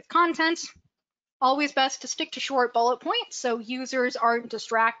PowerPoint with content, always best to stick to short bullet points so users aren't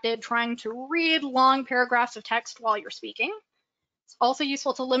distracted trying to read long paragraphs of text while you're speaking. It's also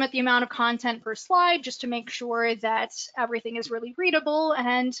useful to limit the amount of content per slide just to make sure that everything is really readable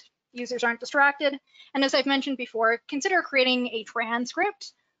and users aren't distracted. And as I've mentioned before, consider creating a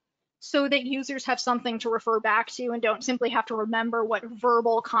transcript so that users have something to refer back to and don't simply have to remember what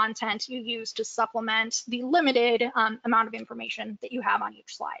verbal content you use to supplement the limited amount of information that you have on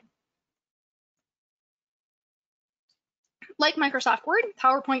each slide. Like Microsoft Word,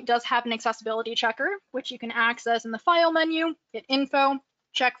 PowerPoint does have an accessibility checker, which you can access in the File menu, hit Info,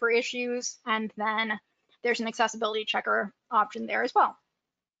 check for issues, and then there's an accessibility checker option there as well.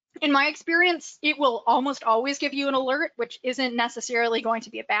 In my experience, it will almost always give you an alert, which isn't necessarily going to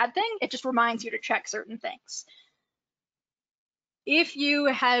be a bad thing. It just reminds you to check certain things. If you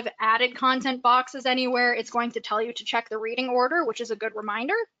have added content boxes anywhere, it's going to tell you to check the reading order, which is a good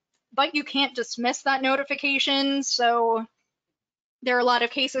reminder, but you can't dismiss that notification. So there are a lot of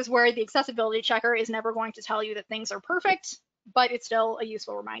cases where the accessibility checker is never going to tell you that things are perfect, but it's still a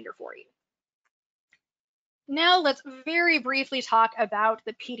useful reminder for you. Now let's very briefly talk about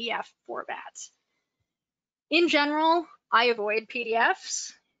the PDF format. In general, I avoid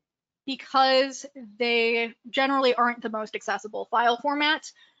PDFs because they generally aren't the most accessible file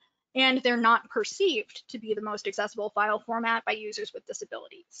format, and they're not perceived to be the most accessible file format by users with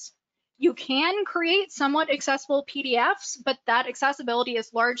disabilities. You can create somewhat accessible PDFs, but that accessibility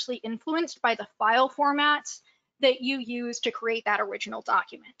is largely influenced by the file formats that you use to create that original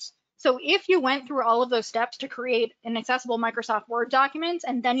document. So if you went through all of those steps to create an accessible Microsoft Word document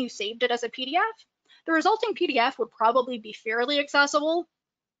and then you saved it as a PDF, the resulting PDF would probably be fairly accessible,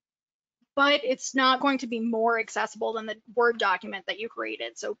 but it's not going to be more accessible than the Word document that you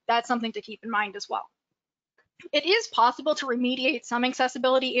created. So that's something to keep in mind as well. It is possible to remediate some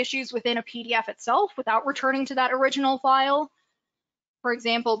accessibility issues within a PDF itself without returning to that original file. For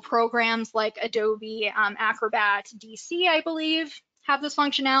example, programs like Adobe Acrobat DC, I believe, have this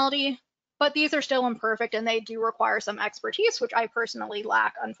functionality, but these are still imperfect and they do require some expertise, which I personally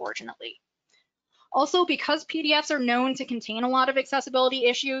lack, unfortunately. Also, because PDFs are known to contain a lot of accessibility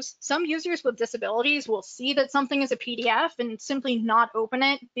issues, some users with disabilities will see that something is a PDF and simply not open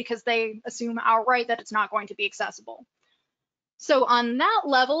it because they assume outright that it's not going to be accessible. So on that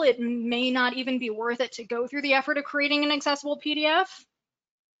level, it may not even be worth it to go through the effort of creating an accessible PDF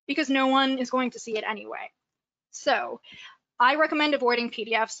because no one is going to see it anyway. So I recommend avoiding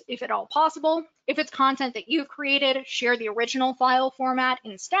PDFs if at all possible. If it's content that you've created, share the original file format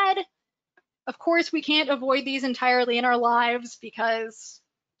instead. Of course, we can't avoid these entirely in our lives because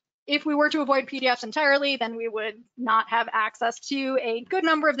if we were to avoid PDFs entirely, then we would not have access to a good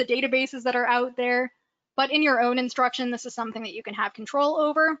number of the databases that are out there. But in your own instruction, this is something that you can have control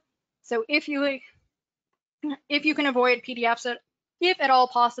over. So if you can avoid PDFs, if at all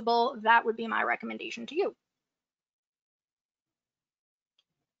possible, that would be my recommendation to you.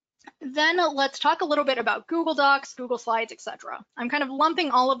 Then let's talk a little bit about Google Docs, Google Slides, etc. I'm kind of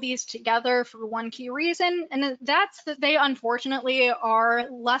lumping all of these together for one key reason, and that's that they unfortunately are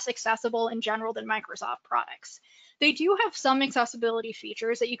less accessible in general than Microsoft products. They do have some accessibility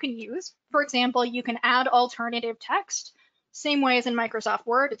features that you can use. For example, you can add alternative text, same way as in Microsoft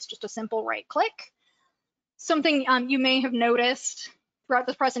Word, it's just a simple right click. Something you may have noticed throughout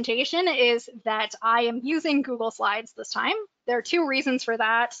this presentation is that I am using Google Slides this time. There are two reasons for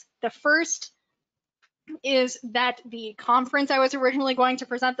that. The first is that the conference I was originally going to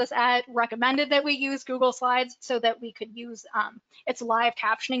present this at recommended that we use Google Slides so that we could use its live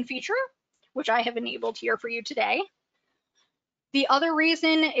captioning feature, which I have enabled here for you today. The other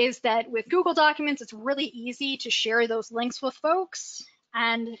reason is that with Google Documents, it's really easy to share those links with folks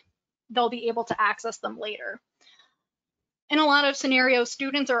and they'll be able to access them later. In a lot of scenarios,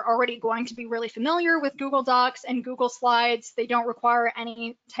 students are already going to be really familiar with Google Docs and Google Slides. They don't require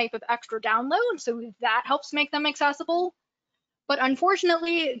any type of extra download, so that helps make them accessible. But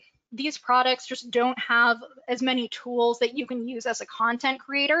unfortunately, these products just don't have as many tools that you can use as a content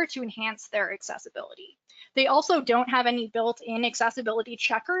creator to enhance their accessibility. They also don't have any built-in accessibility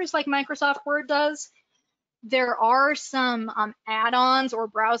checkers like Microsoft Word does. There are some add-ons or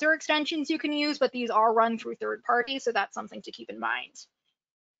browser extensions you can use, but these are run through third parties, so that's something to keep in mind.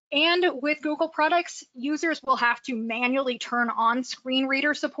 And with Google products, users will have to manually turn on screen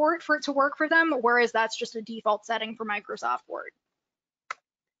reader support for it to work for them, whereas that's just a default setting for Microsoft Word.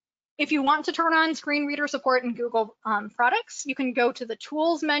 If you want to turn on screen reader support in Google products, you can go to the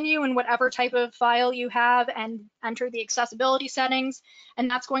Tools menu in whatever type of file you have and enter the accessibility settings, and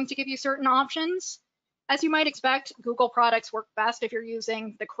that's going to give you certain options. As you might expect, Google products work best if you're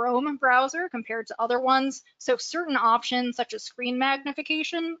using the Chrome browser compared to other ones, so certain options such as screen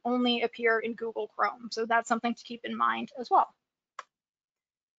magnification only appear in Google Chrome, so that's something to keep in mind as well.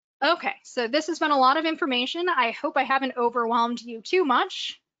 Okay, so this has been a lot of information. I hope I haven't overwhelmed you too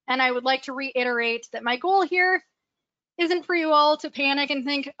much. And I would like to reiterate that my goal here isn't for you all to panic and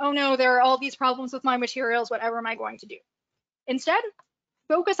think, oh no, there are all these problems with my materials, whatever am I going to do? Instead,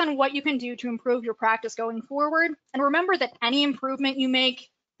 focus on what you can do to improve your practice going forward. And remember that any improvement you make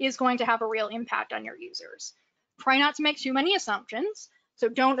is going to have a real impact on your users. Try not to make too many assumptions. So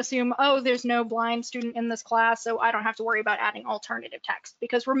don't assume, oh, there's no blind student in this class, so I don't have to worry about adding alternative text,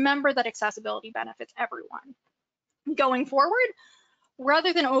 because remember that accessibility benefits everyone. Going forward,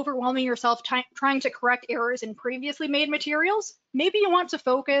 rather than overwhelming yourself trying to correct errors in previously made materials, maybe you want to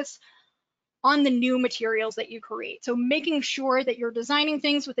focus on the new materials that you create. So making sure that you're designing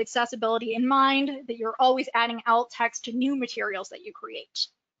things with accessibility in mind, that you're always adding alt text to new materials that you create.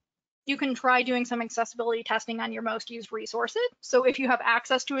 You can try doing some accessibility testing on your most used resources. So if you have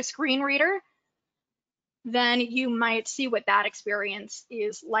access to a screen reader, then you might see what that experience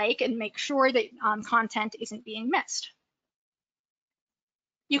is like and make sure that content isn't being missed.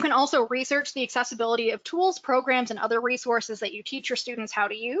 You can also research the accessibility of tools, programs, and other resources that you teach your students how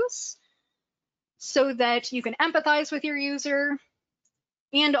to use so that you can empathize with your user,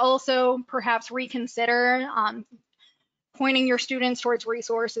 and also perhaps reconsider pointing your students towards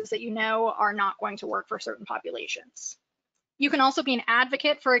resources that you know are not going to work for certain populations. You can also be an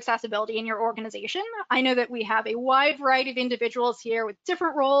advocate for accessibility in your organization. I know that we have a wide variety of individuals here with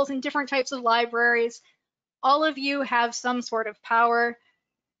different roles in different types of libraries. All of you have some sort of power.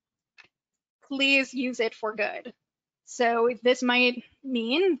 Please use it for good. So this might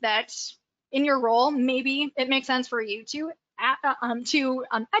mean that in your role, maybe it makes sense for you to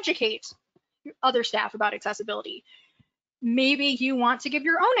educate other staff about accessibility. Maybe you want to give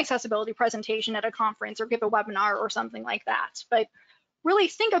your own accessibility presentation at a conference or give a webinar or something like that. But really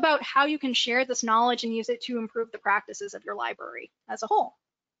think about how you can share this knowledge and use it to improve the practices of your library as a whole.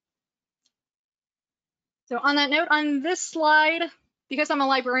 So on that note, on this slide, because I'm a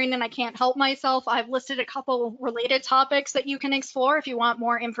librarian and I can't help myself, I've listed a couple related topics that you can explore if you want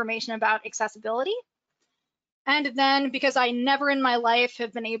more information about accessibility. And then because I never in my life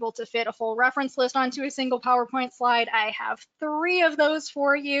have been able to fit a full reference list onto a single PowerPoint slide, I have 3 of those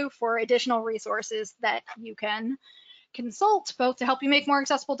for you for additional resources that you can consult, both to help you make more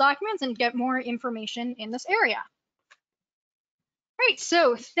accessible documents and get more information in this area. Great,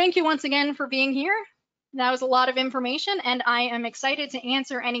 so thank you once again for being here. That was a lot of information, and I am excited to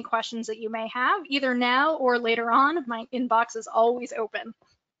answer any questions that you may have, either now or later on. My inbox is always open.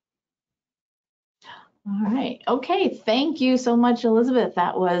 All right. Okay. Thank you so much, Elizabeth.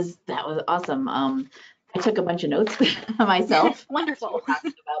 That was awesome. I took a bunch of notes myself. Wonderful.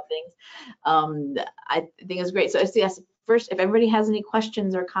 Talking about things. I think it was great. So yes, first, if everybody has any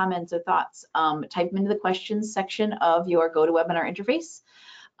questions or comments or thoughts, type them into the questions section of your GoToWebinar interface.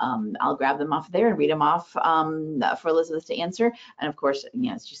 I'll grab them off there and read them off for Elizabeth to answer. And of course,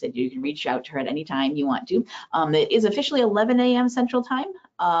 as she said, you can reach out to her at any time you want to. It is officially 11 a.m. Central Time,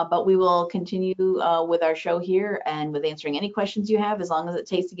 but we will continue with our show here and with answering any questions you have, as long as it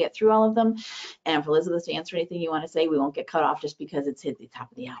takes to get through all of them. And for Elizabeth to answer anything you want to say, we won't get cut off just because it's hit the top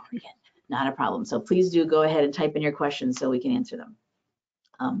of the hour again. Not a problem. So please do go ahead and type in your questions so we can answer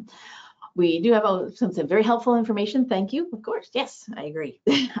them. We do have some very helpful information. Thank you. Of course. Yes, I agree.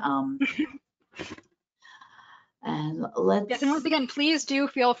 And let's. Yes, and once again, please do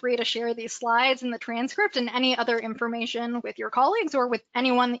feel free to share these slides and the transcript and any other information with your colleagues or with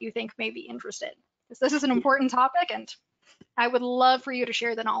anyone that you think may be interested. Because this is an important topic, and I would love for you to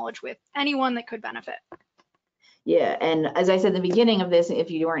share the knowledge with anyone that could benefit. Yeah, and as I said at the beginning of this,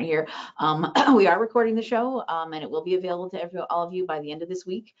 if you weren't here, we are recording the show, and it will be available to all of you by the end of this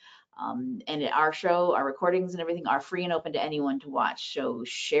week. And our show, our recordings and everything are free and open to anyone to watch. So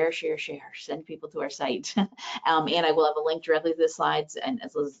share, send people to our site. And I will have a link directly to the slides. And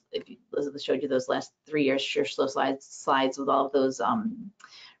if Elizabeth showed you those last 3 years, share slow slides with all of those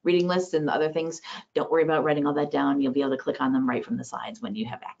reading lists and other things, don't worry about writing all that down. You'll be able to click on them right from the slides when you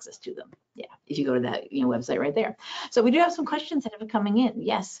have access to them. Yeah, if you go to that website right there. So we do have some questions that have been coming in.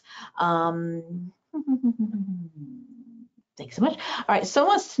 Yes. Thanks so much. All right, so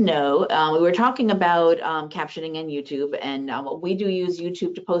wants to know, we were talking about captioning and YouTube, and we do use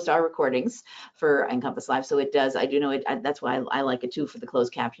YouTube to post our recordings for NCompass Live, so it does, I do know it, that's why I like it too for the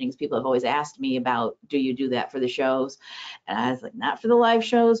closed captionings. People have always asked me about, do you do that for the shows? And I was like, not for the live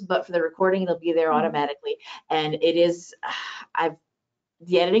shows, but for the recording, it'll be there automatically. And it is,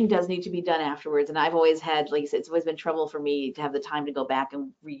 the editing does need to be done afterwards, and I've always had, like I said, it's always been trouble for me to have the time to go back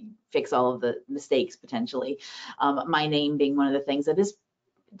and fix all of the mistakes potentially. My name being one of the things that is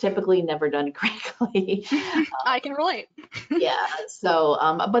typically never done correctly. I can relate. Yeah, so,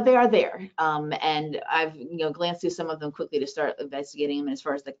 but they are there, and I've glanced through some of them quickly to start investigating them. And as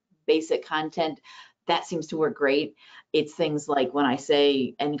far as the basic content, that seems to work great. It's things like when I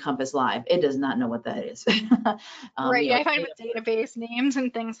say NCompass Live, it does not know what that is. Right, yeah, I find with database names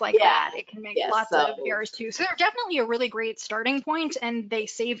and things like that, it can make lots of errors too. So they're definitely a really great starting point, and they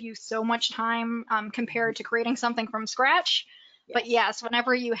save you so much time compared to creating something from scratch. But yes,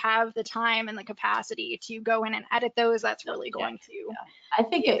 whenever you have the time and the capacity to go in and edit those, that's really going to I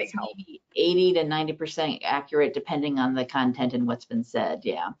think it's maybe 80 to 90% accurate depending on the content and what's been said.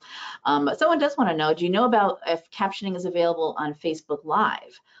 Yeah. Someone does want to know, do you know about if captioning is available on Facebook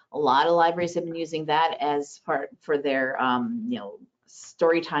Live? A lot of libraries have been using that as part for their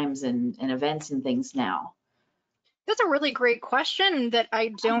story times and events and things now. That's a really great question that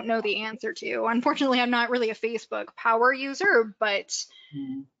I don't know the answer to. Unfortunately, I'm not really a Facebook power user, but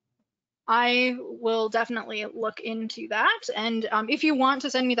I will definitely look into that. And if you want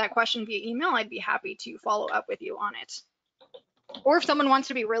to send me that question via email, I'd be happy to follow up with you on it. Or if someone wants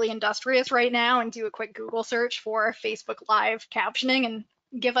to be really industrious right now and do a quick Google search for Facebook Live captioning and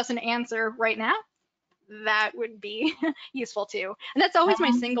give us an answer right now, that would be useful too. And that's always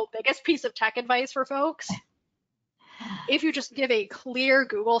my single biggest piece of tech advice for folks. If you just give a clear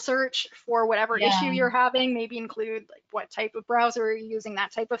Google search for whatever issue you're having, maybe include like what type of browser are you using,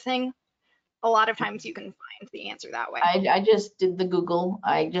 that type of thing, a lot of times you can find the answer that way. I just did the Google.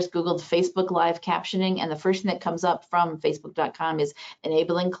 I just Googled Facebook Live captioning, and the first thing that comes up from Facebook.com is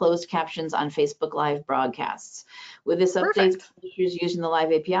enabling closed captions on Facebook Live broadcasts. With this update, users using the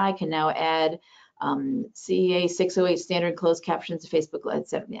Live API can now add CEA 608 standard closed captions to Facebook Live,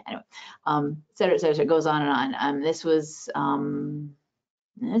 etc. Yeah, anyway, et cetera, it goes on and on. This is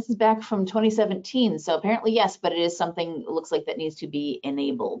back from 2017, so apparently yes, but it is something, it looks like, that needs to be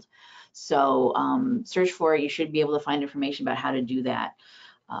enabled. So search for it. You should be able to find information about how to do that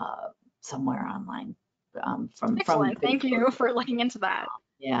somewhere online. Excellent. Thank you for looking into that.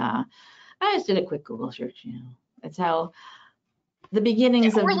 Yeah, I just did a quick Google search. That's how the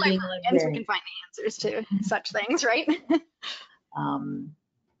beginnings of being a librarian. We can find the answers to such things, right?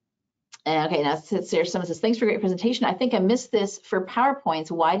 Okay, now someone says, thanks for a great presentation. I think I missed this for PowerPoints.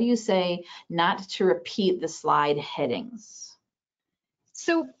 Why do you say not to repeat the slide headings?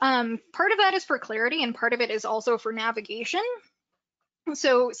 So part of that is for clarity, and part of it is also for navigation.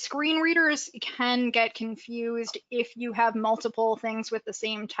 So screen readers can get confused if you have multiple things with the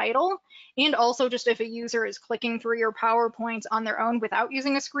same title, and also just if a user is clicking through your PowerPoint on their own without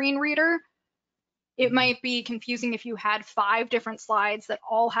using a screen reader. It might be confusing if you had 5 different slides that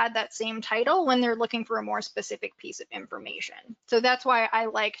all had that same title when they're looking for a more specific piece of information. So that's why I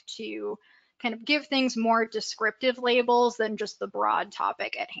like to kind of give things more descriptive labels than just the broad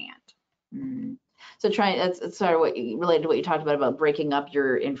topic at hand. So that's sort of related to what you talked about breaking up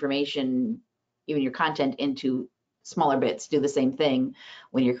your information, even your content, into smaller bits. Do the same thing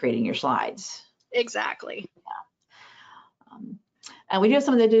when you're creating your slides. Exactly. Yeah. And we do have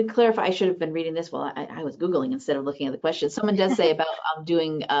someone that did clarify. I should have been reading this while I was Googling instead of looking at the questions. Someone does say about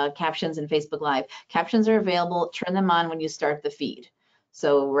doing captions in Facebook Live. Captions are available. Turn them on when you start the feed.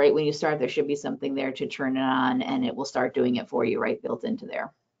 So right when you start, there should be something there to turn it on, and it will start doing it for you right built into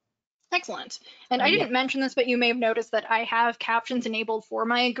there. Excellent. And I didn't mention this, but you may have noticed that I have captions enabled for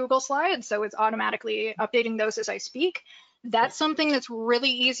my Google Slides, so it's automatically updating those as I speak. That's something that's really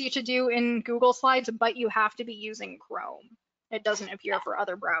easy to do in Google Slides, but you have to be using Chrome. It doesn't appear for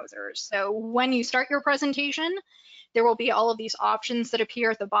other browsers. So when you start your presentation, there will be all of these options that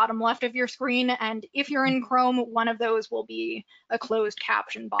appear at the bottom left of your screen. And if you're in Chrome, one of those will be a closed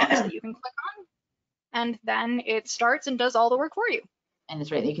caption box that you can click on. And then it starts and does all the work for you. And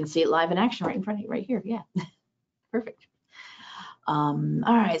it's right, you can see it live in action right in front of you, right here. Yeah, perfect. All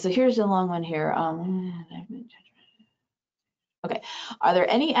right, so here's a long one here. Okay, are there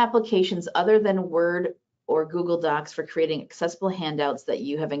any applications other than Word or Google Docs for creating accessible handouts that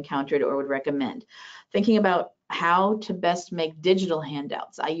you have encountered or would recommend. Thinking about how to best make digital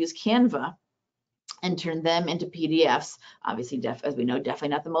handouts. I use Canva and turn them into PDFs. Obviously, as we know, definitely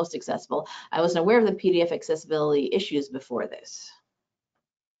not the most accessible. I wasn't aware of the PDF accessibility issues before this.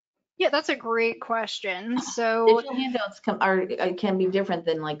 Yeah, that's a great question. So Digital handouts can be different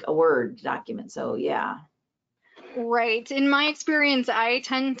than like a Word document. So yeah. right. In my experience, I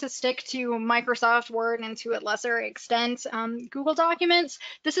tend to stick to Microsoft Word and to a lesser extent Google Documents.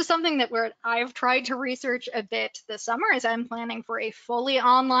 This is something that I've tried to research a bit this summer as I'm planning for a fully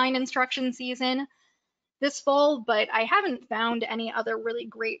online instruction season this fall, but I haven't found any other really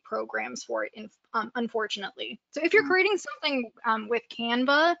great programs for it, unfortunately. So if you're creating something with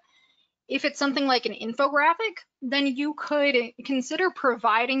Canva, if it's something like an infographic, then you could consider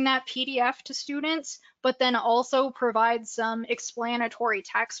providing that PDF to students, but then also provide some explanatory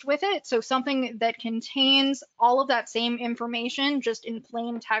text with it. So something that contains all of that same information just in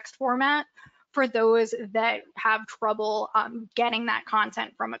plain text format for those that have trouble getting that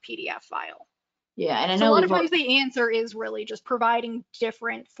content from a PDF file. Yeah, and I So a know lot of times the answer is really just providing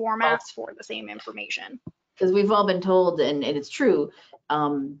different well, formats for the same information. because we've all been told, and it's true,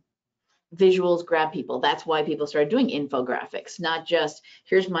 visuals grab people. That's why people started doing infographics, not just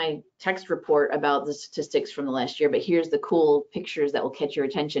here's my text report about the statistics from the last year, but here's the cool pictures that will catch your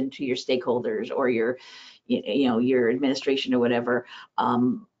attention to your stakeholders or your, your administration or whatever.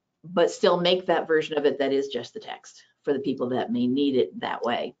 But still make that version of it that is just the text for the people that may need it that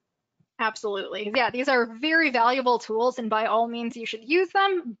way. Absolutely. Yeah, these are very valuable tools, and by all means you should use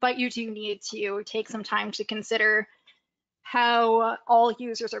them, but you do need to take some time to consider how all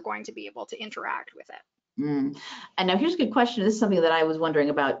users are going to be able to interact with it. And now here's a good question. This is something that I was wondering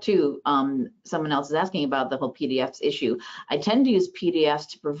about too. Someone else is asking about the whole PDFs issue. I tend to use PDFs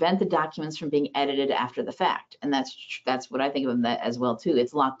to prevent the documents from being edited after the fact. And that's what I think of them as well too.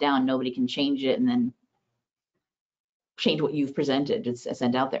 It's locked down, nobody can change it and then change what you've presented, it's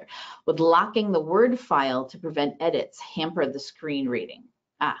sent out there. Would locking the Word file to prevent edits hamper the screen reading?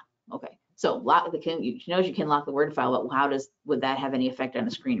 Okay. So you can lock the Word file, but would that have any effect on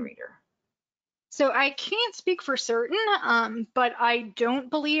a screen reader? So I can't speak for certain, but I don't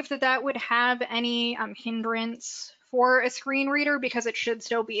believe that would have any hindrance for a screen reader because it should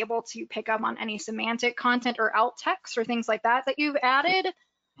still be able to pick up on any semantic content or alt text or things like that you've added.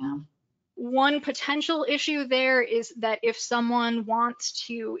 Yeah. One potential issue there is that if someone wants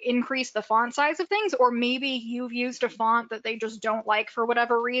to increase the font size of things, or maybe you've used a font that they just don't like for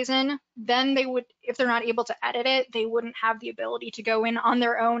whatever reason, then they would, if they're not able to edit it, they wouldn't have the ability to go in on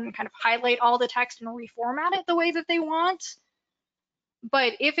their own and kind of highlight all the text and reformat it the way that they want.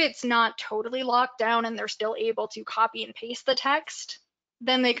 But if it's not totally locked down and they're still able to copy and paste the text,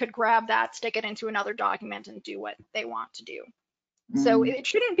 then they could grab that, stick it into another document, and do what they want to do. So it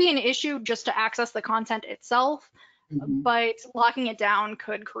shouldn't be an issue just to access the content itself, but locking it down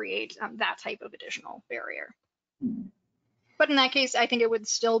could create that type of additional barrier. But in that case, I think it would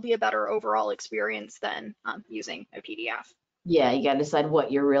still be a better overall experience than using a PDF. Yeah, you got to decide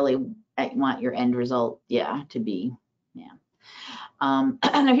what you really want your end result, to be. Yeah.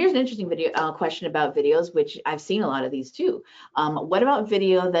 Now here's an interesting question about videos, which I've seen a lot of these too. What about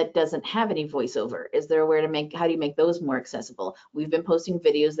video that doesn't have any voiceover? Is there a way to how do you make those more accessible? We've been posting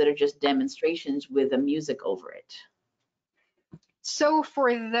videos that are just demonstrations with a music over it. So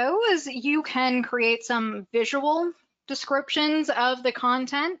for those, you can create some visual descriptions of the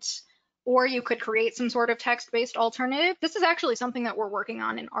content, or you could create some sort of text-based alternative. This is actually something that we're working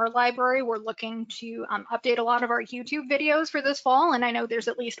on in our library. We're looking to update a lot of our YouTube videos for this fall, and I know there's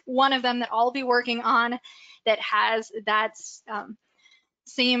at least one of them that I'll be working on that has that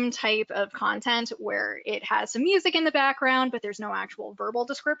same type of content where it has some music in the background, but there's no actual verbal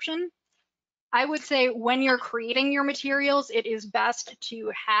description. I would say when you're creating your materials, it is best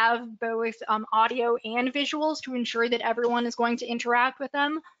to have both audio and visuals to ensure that everyone is going to interact with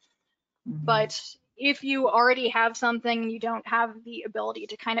them. But if you already have something and you don't have the ability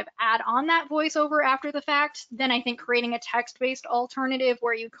to kind of add on that voiceover after the fact, then I think creating a text-based alternative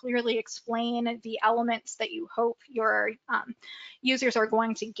where you clearly explain the elements that you hope your users are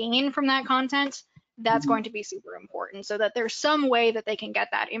going to gain from that content, that's going to be super important so that there's some way that they can get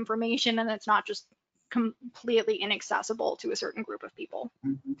that information and it's not just completely inaccessible to a certain group of people.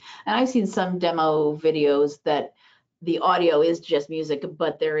 And I've seen some demo videos that the audio is just music,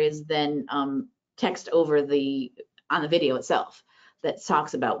 but there is then text over on the video itself that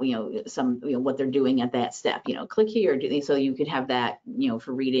talks about what they're doing at that step. Click here, so you could have that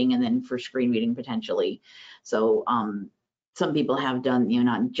for reading and then for screen reading potentially. So some people have done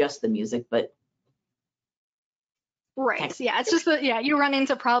not just the music, but Right. text. Yeah, it's just that, yeah, you run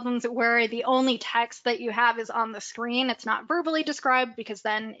into problems where the only text that you have is on the screen. It's not verbally described, because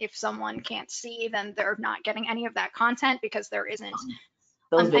then if someone can't see, then they're not getting any of that content because there isn't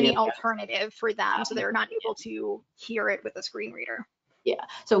Those any videos. alternative for them. So they're not able to hear it with a screen reader. Yeah.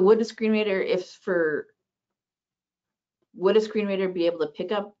 So would a screen reader, would a screen reader be able to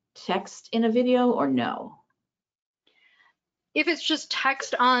pick up text in a video or no? If it's just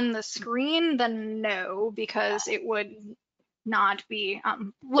text on the screen, then no, because it would not be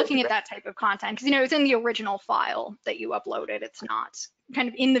looking at that type of content. Because, you know, it's in the original file that you uploaded. It's not kind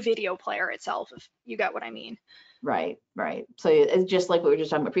of in the video player itself, if you get what I mean. Right, right. So it's just like what we were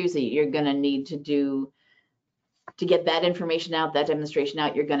just talking about previously. You're going to need to get that information out, that demonstration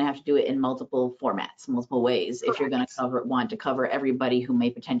out, you're going to have to do it in multiple formats, multiple ways, Correct. if you're going to want to cover everybody who may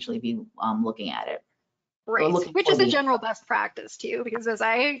potentially be looking at it. Right, which is a general best practice too, because as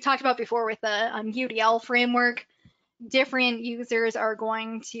I talked about before with the UDL framework, different users are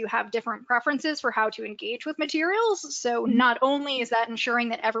going to have different preferences for how to engage with materials. So not only is that ensuring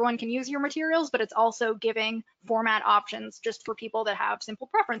that everyone can use your materials, but it's also giving format options just for people that have simple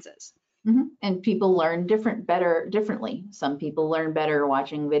preferences. Mm-hmm. And people learn differently. Some people learn better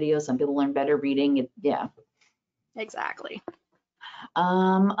watching videos. Some people learn better reading it. Yeah. Exactly.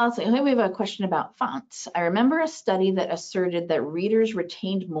 Also, here we have a question about fonts. I remember a study that asserted that readers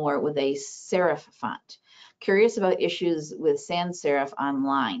retained more with a serif font. Curious about issues with sans serif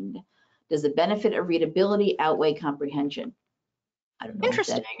online. Does the benefit of readability outweigh comprehension? I don't know.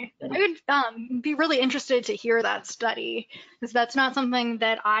 Interesting. I would be really interested to hear that study, because that's not something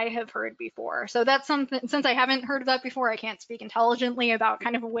that I have heard before. So that's something, since I haven't heard of that before, I can't speak intelligently about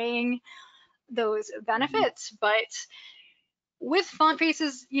kind of weighing those benefits. But with font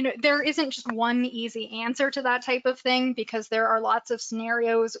faces, you know, there isn't just one easy answer to that type of thing, because there are lots of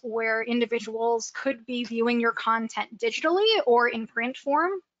scenarios where individuals could be viewing your content digitally or in print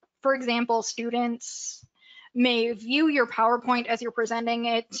form. For example, students may view your PowerPoint as you're presenting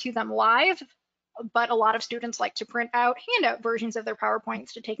it to them live, but a lot of students like to print out handout versions of their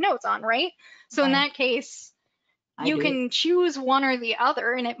PowerPoints to take notes on, right? So in that case, you can choose one or the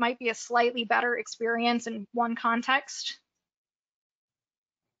other, and it might be a slightly better experience in one context.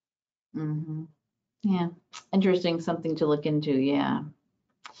 Mm-hmm. Yeah, interesting, something to look into, yeah.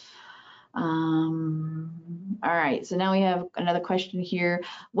 All right, so now we have another question here.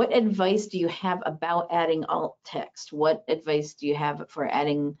 What advice do you have about adding alt text? What advice do you have for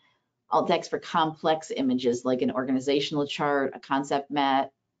adding alt text for complex images like an organizational chart, a concept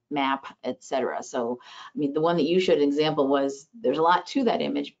map, etc.? So, I mean, the one that you showed an example was, there's a lot to that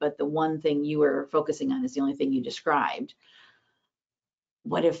image, but the one thing you were focusing on is the only thing you described.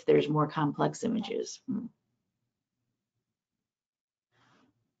 What if there's more complex images?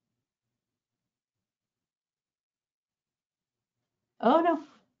 Oh no.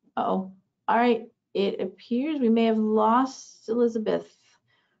 Uh-oh. All right. It appears we may have lost Elizabeth.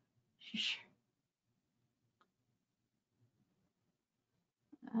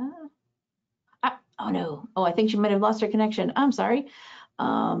 Oh no. Oh, I think she might have lost her connection. I'm sorry.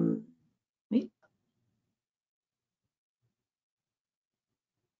 Wait.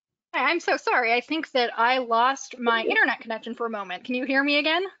 I'm so sorry. I think that I lost my internet connection for a moment. Can you hear me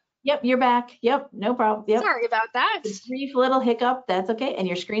again? Yep, you're back. Yep, no problem. Yep. Sorry about that. A brief little hiccup. That's okay. And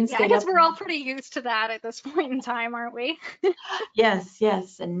your screen stayed up. I guess we're all pretty used to that at this point in time, aren't we? Yes,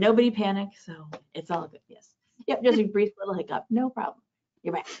 yes. And nobody panic. So it's all good. Yes. Yep, just a brief little hiccup. No problem.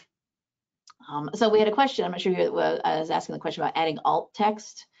 You're back. So we had a question. I'm not sure who was asking the question about adding alt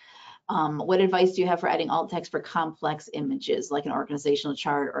text. What advice do you have for adding alt text for complex images, like an organizational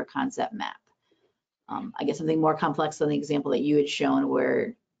chart or a concept map? I guess something more complex than the example that you had shown,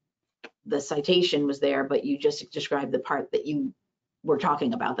 where the citation was there, but you just described the part that you were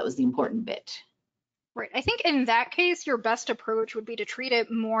talking about. That was the important bit. Right. I think in that case, your best approach would be to treat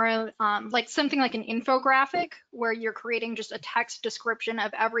it more like something like an infographic, where you're creating just a text description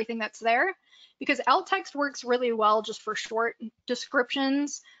of everything that's there. Because alt text works really well just for short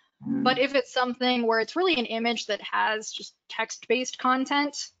descriptions. But if it's something where it's really an image that has just text-based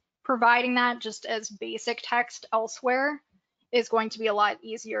content, providing that just as basic text elsewhere is going to be a lot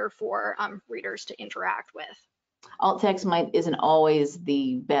easier for readers to interact with. Alt text isn't always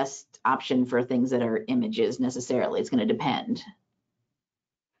the best option for things that are images necessarily. It's going to depend.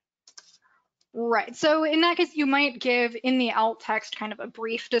 Right. So in that case, you might give in the alt text kind of a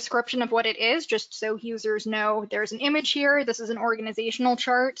brief description of what it is, just so users know there's an image here. This is an organizational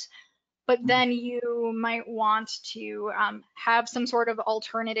chart. But then you might want to have some sort of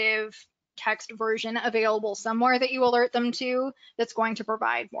alternative text version available somewhere that you alert them to that's going to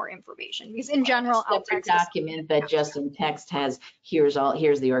provide more information. Because in general, alt Separate text document that just in text has here's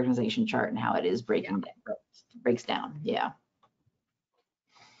the organization chart and how it is breaks down. Yeah.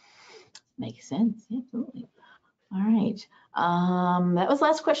 Makes sense. Yeah, absolutely. All right. That was the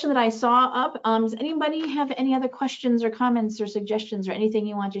last question that I saw up. Does anybody have any other questions or comments or suggestions or anything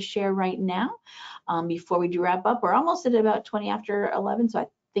you want to share right now before we do wrap up? We're almost at about 20 after 11, so I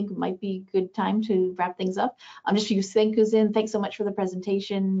think it might be a good time to wrap things up. Just for you thank who's in. Thanks so much for the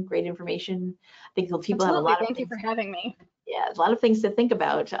presentation. Great information. I think people have a lot of Thank you for having me. Yeah, a lot of things to think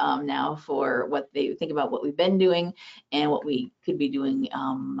about now for what they think about what we've been doing and what we could be doing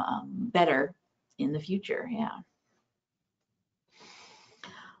better in the future. Yeah.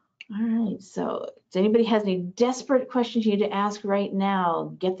 All right, so if anybody has any desperate questions you need to ask right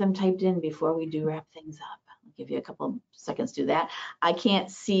now, get them typed in before we do wrap things up. I'll give you a couple of seconds to do that. I can't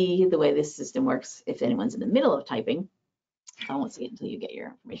see the way this system works if anyone's in the middle of typing. I won't see it until you get your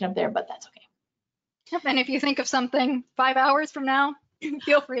information up there, but that's okay. Yep, and if you think of something 5 hours from now,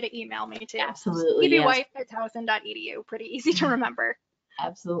 feel free to email me too. Absolutely, yes. ebwife@towson.edu, pretty easy to remember.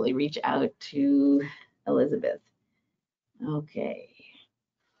 Absolutely, reach out to Elizabeth. Okay.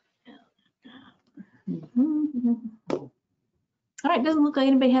 All right, doesn't look like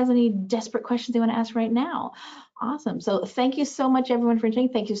anybody has any desperate questions they want to ask right now. Awesome. So thank you so much, everyone, for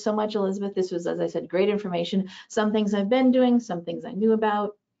attending. Thank you so much, Elizabeth. This was, as I said, great information. Some things I've been doing, some things I knew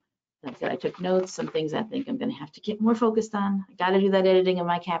about. Like I said, I took notes, some things I think I'm going to have to get more focused on. I got to do that editing of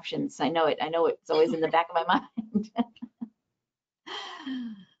my captions. I know it. I know it's always in the back of my mind.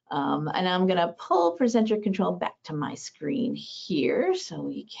 And I'm going to pull presenter control back to my screen here so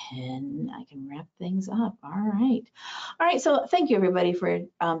I can wrap things up. All right. All right. So thank you, everybody, for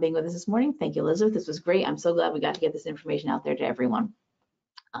being with us this morning. Thank you, Elizabeth. This was great. I'm so glad we got to get this information out there to everyone.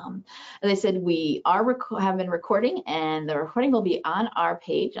 As I said, we have been recording, and the recording will be on our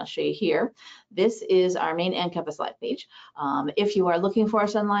page. I'll show you here. This is our main NCompass Live page. If you are looking for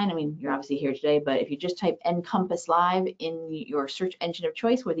us online, I mean, you're obviously here today, but if you just type NCompass Live in your search engine of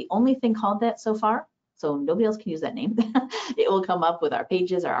choice, we're the only thing called that so far. So nobody else can use that name. It will come up with our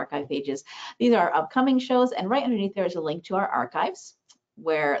pages, our archive pages. These are upcoming shows, and right underneath there is a link to our archives,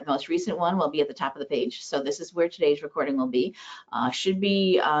 where the most recent one will be at the top of the page. So this is where today's recording will be. Should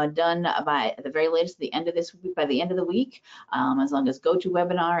be done by the very latest, the end of this week, by the end of the week, as long as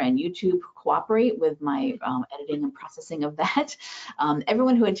GoToWebinar and YouTube cooperate with my editing and processing of that.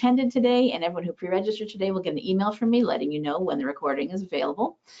 Everyone who attended today and everyone who pre-registered today will get an email from me letting you know when the recording is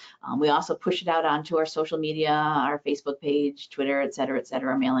available. We also push it out onto our social media, our Facebook page, Twitter, et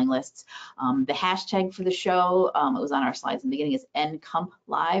cetera, mailing lists. The hashtag for the show, it was on our slides in the beginning, is NCompLive,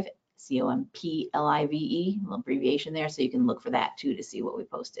 COMPLIVE, a little abbreviation there, so you can look for that too to see what we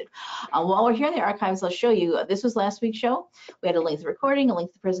posted. While we're here in the archives, I'll show you, this was last week's show. We had a link to the recording, a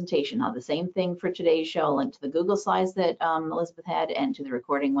link to the presentation. Now the same thing for today's show, a link to the Google slides that Elizabeth had, and to the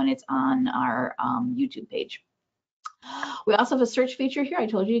recording when it's on our YouTube page. We also have a search feature here. I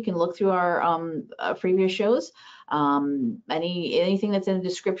told you can look through our previous shows. Anything that's in the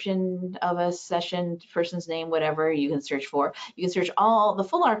description of a session, person's name, whatever, you can search for. You can search all the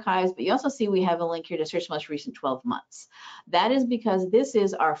full archives, but you also see we have a link here to search the most recent 12 months. That is because this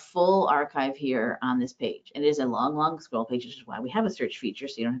is our full archive here on this page. It is a long scroll page, which is why we have a search feature,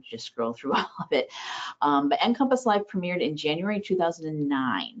 so you don't have to just scroll through all of it. But NCompass Live premiered in January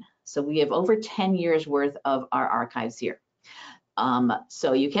 2009. So we have over 10 years worth of our archives here.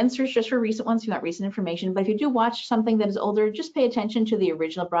 So you can search just for recent ones if you want recent information, but if you do watch something that is older, just pay attention to the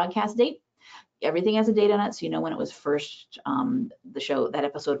original broadcast date. Everything has a date on it, so you know when it was first, that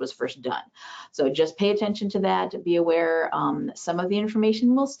episode was first done. So just pay attention to that. Be aware some of the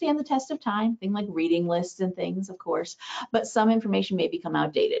information will stand the test of time, things like reading lists and things, of course, but some information may become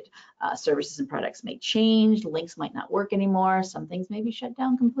outdated. Services and products may change, links might not work anymore, some things may be shut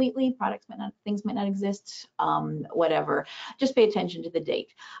down completely, things might not exist, whatever. Just pay attention to the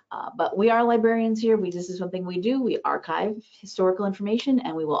date. But we are librarians here. This is something we do. We archive historical information,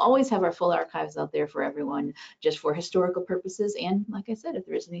 and we will always have our full archives out there for everyone, just for historical purposes. And like I said, if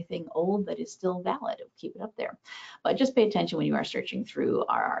there is anything old that is still valid, we'll keep it up there. But just pay attention when you are searching through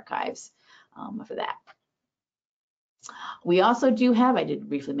our archives for that. We also do have, I did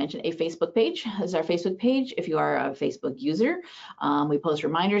briefly mention, a Facebook page. This is our Facebook page. If you are a Facebook user, we post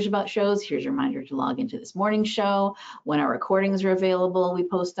reminders about shows. Here's a reminder to log into this morning's show. When our recordings are available, we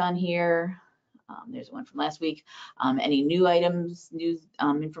post on here. There's one from last week. Any new items, news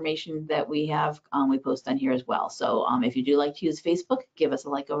information that we have, we post on here as well. So if you do like to use Facebook, give us a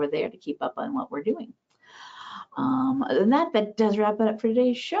like over there to keep up on what we're doing. Other than that, that does wrap it up for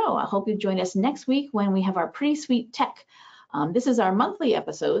today's show. I hope you join us next week when we have our Pretty Sweet Tech. This is our monthly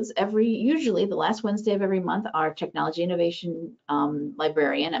episodes. Usually the last Wednesday of every month, our technology innovation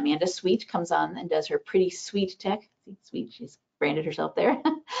librarian, Amanda Sweet, comes on and does her Pretty Sweet Tech. See, Sweet, she's branded herself there,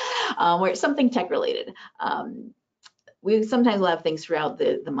 where it's something tech related. We sometimes will have things throughout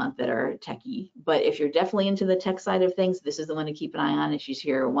the month that are techie, but if you're definitely into the tech side of things, this is the one to keep an eye on. And she's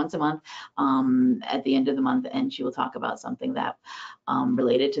here once a month at the end of the month, and she will talk about something that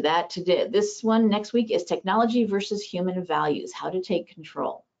related to that. Today, this one next week is technology versus human values, how to take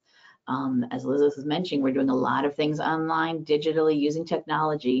control. As Elizabeth was mentioning, we're doing a lot of things online, digitally, using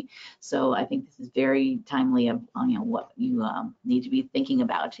technology. So I think this is very timely of what you need to be thinking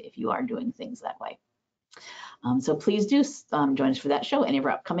about if you are doing things that way. So please do join us for that show. Any of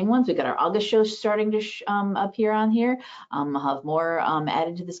our upcoming ones, we've got our August shows starting to appear on here. I'll have more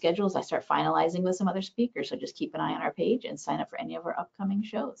added to the schedules. I start finalizing with some other speakers, so just keep an eye on our page and sign up for any of our upcoming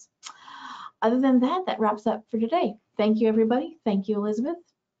shows. Other than that, that wraps up for today. Thank you, everybody. Thank you, Elizabeth.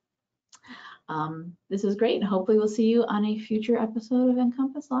 This is great, and hopefully we'll see you on a future episode of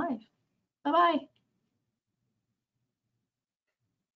NCompass Live. Bye-bye.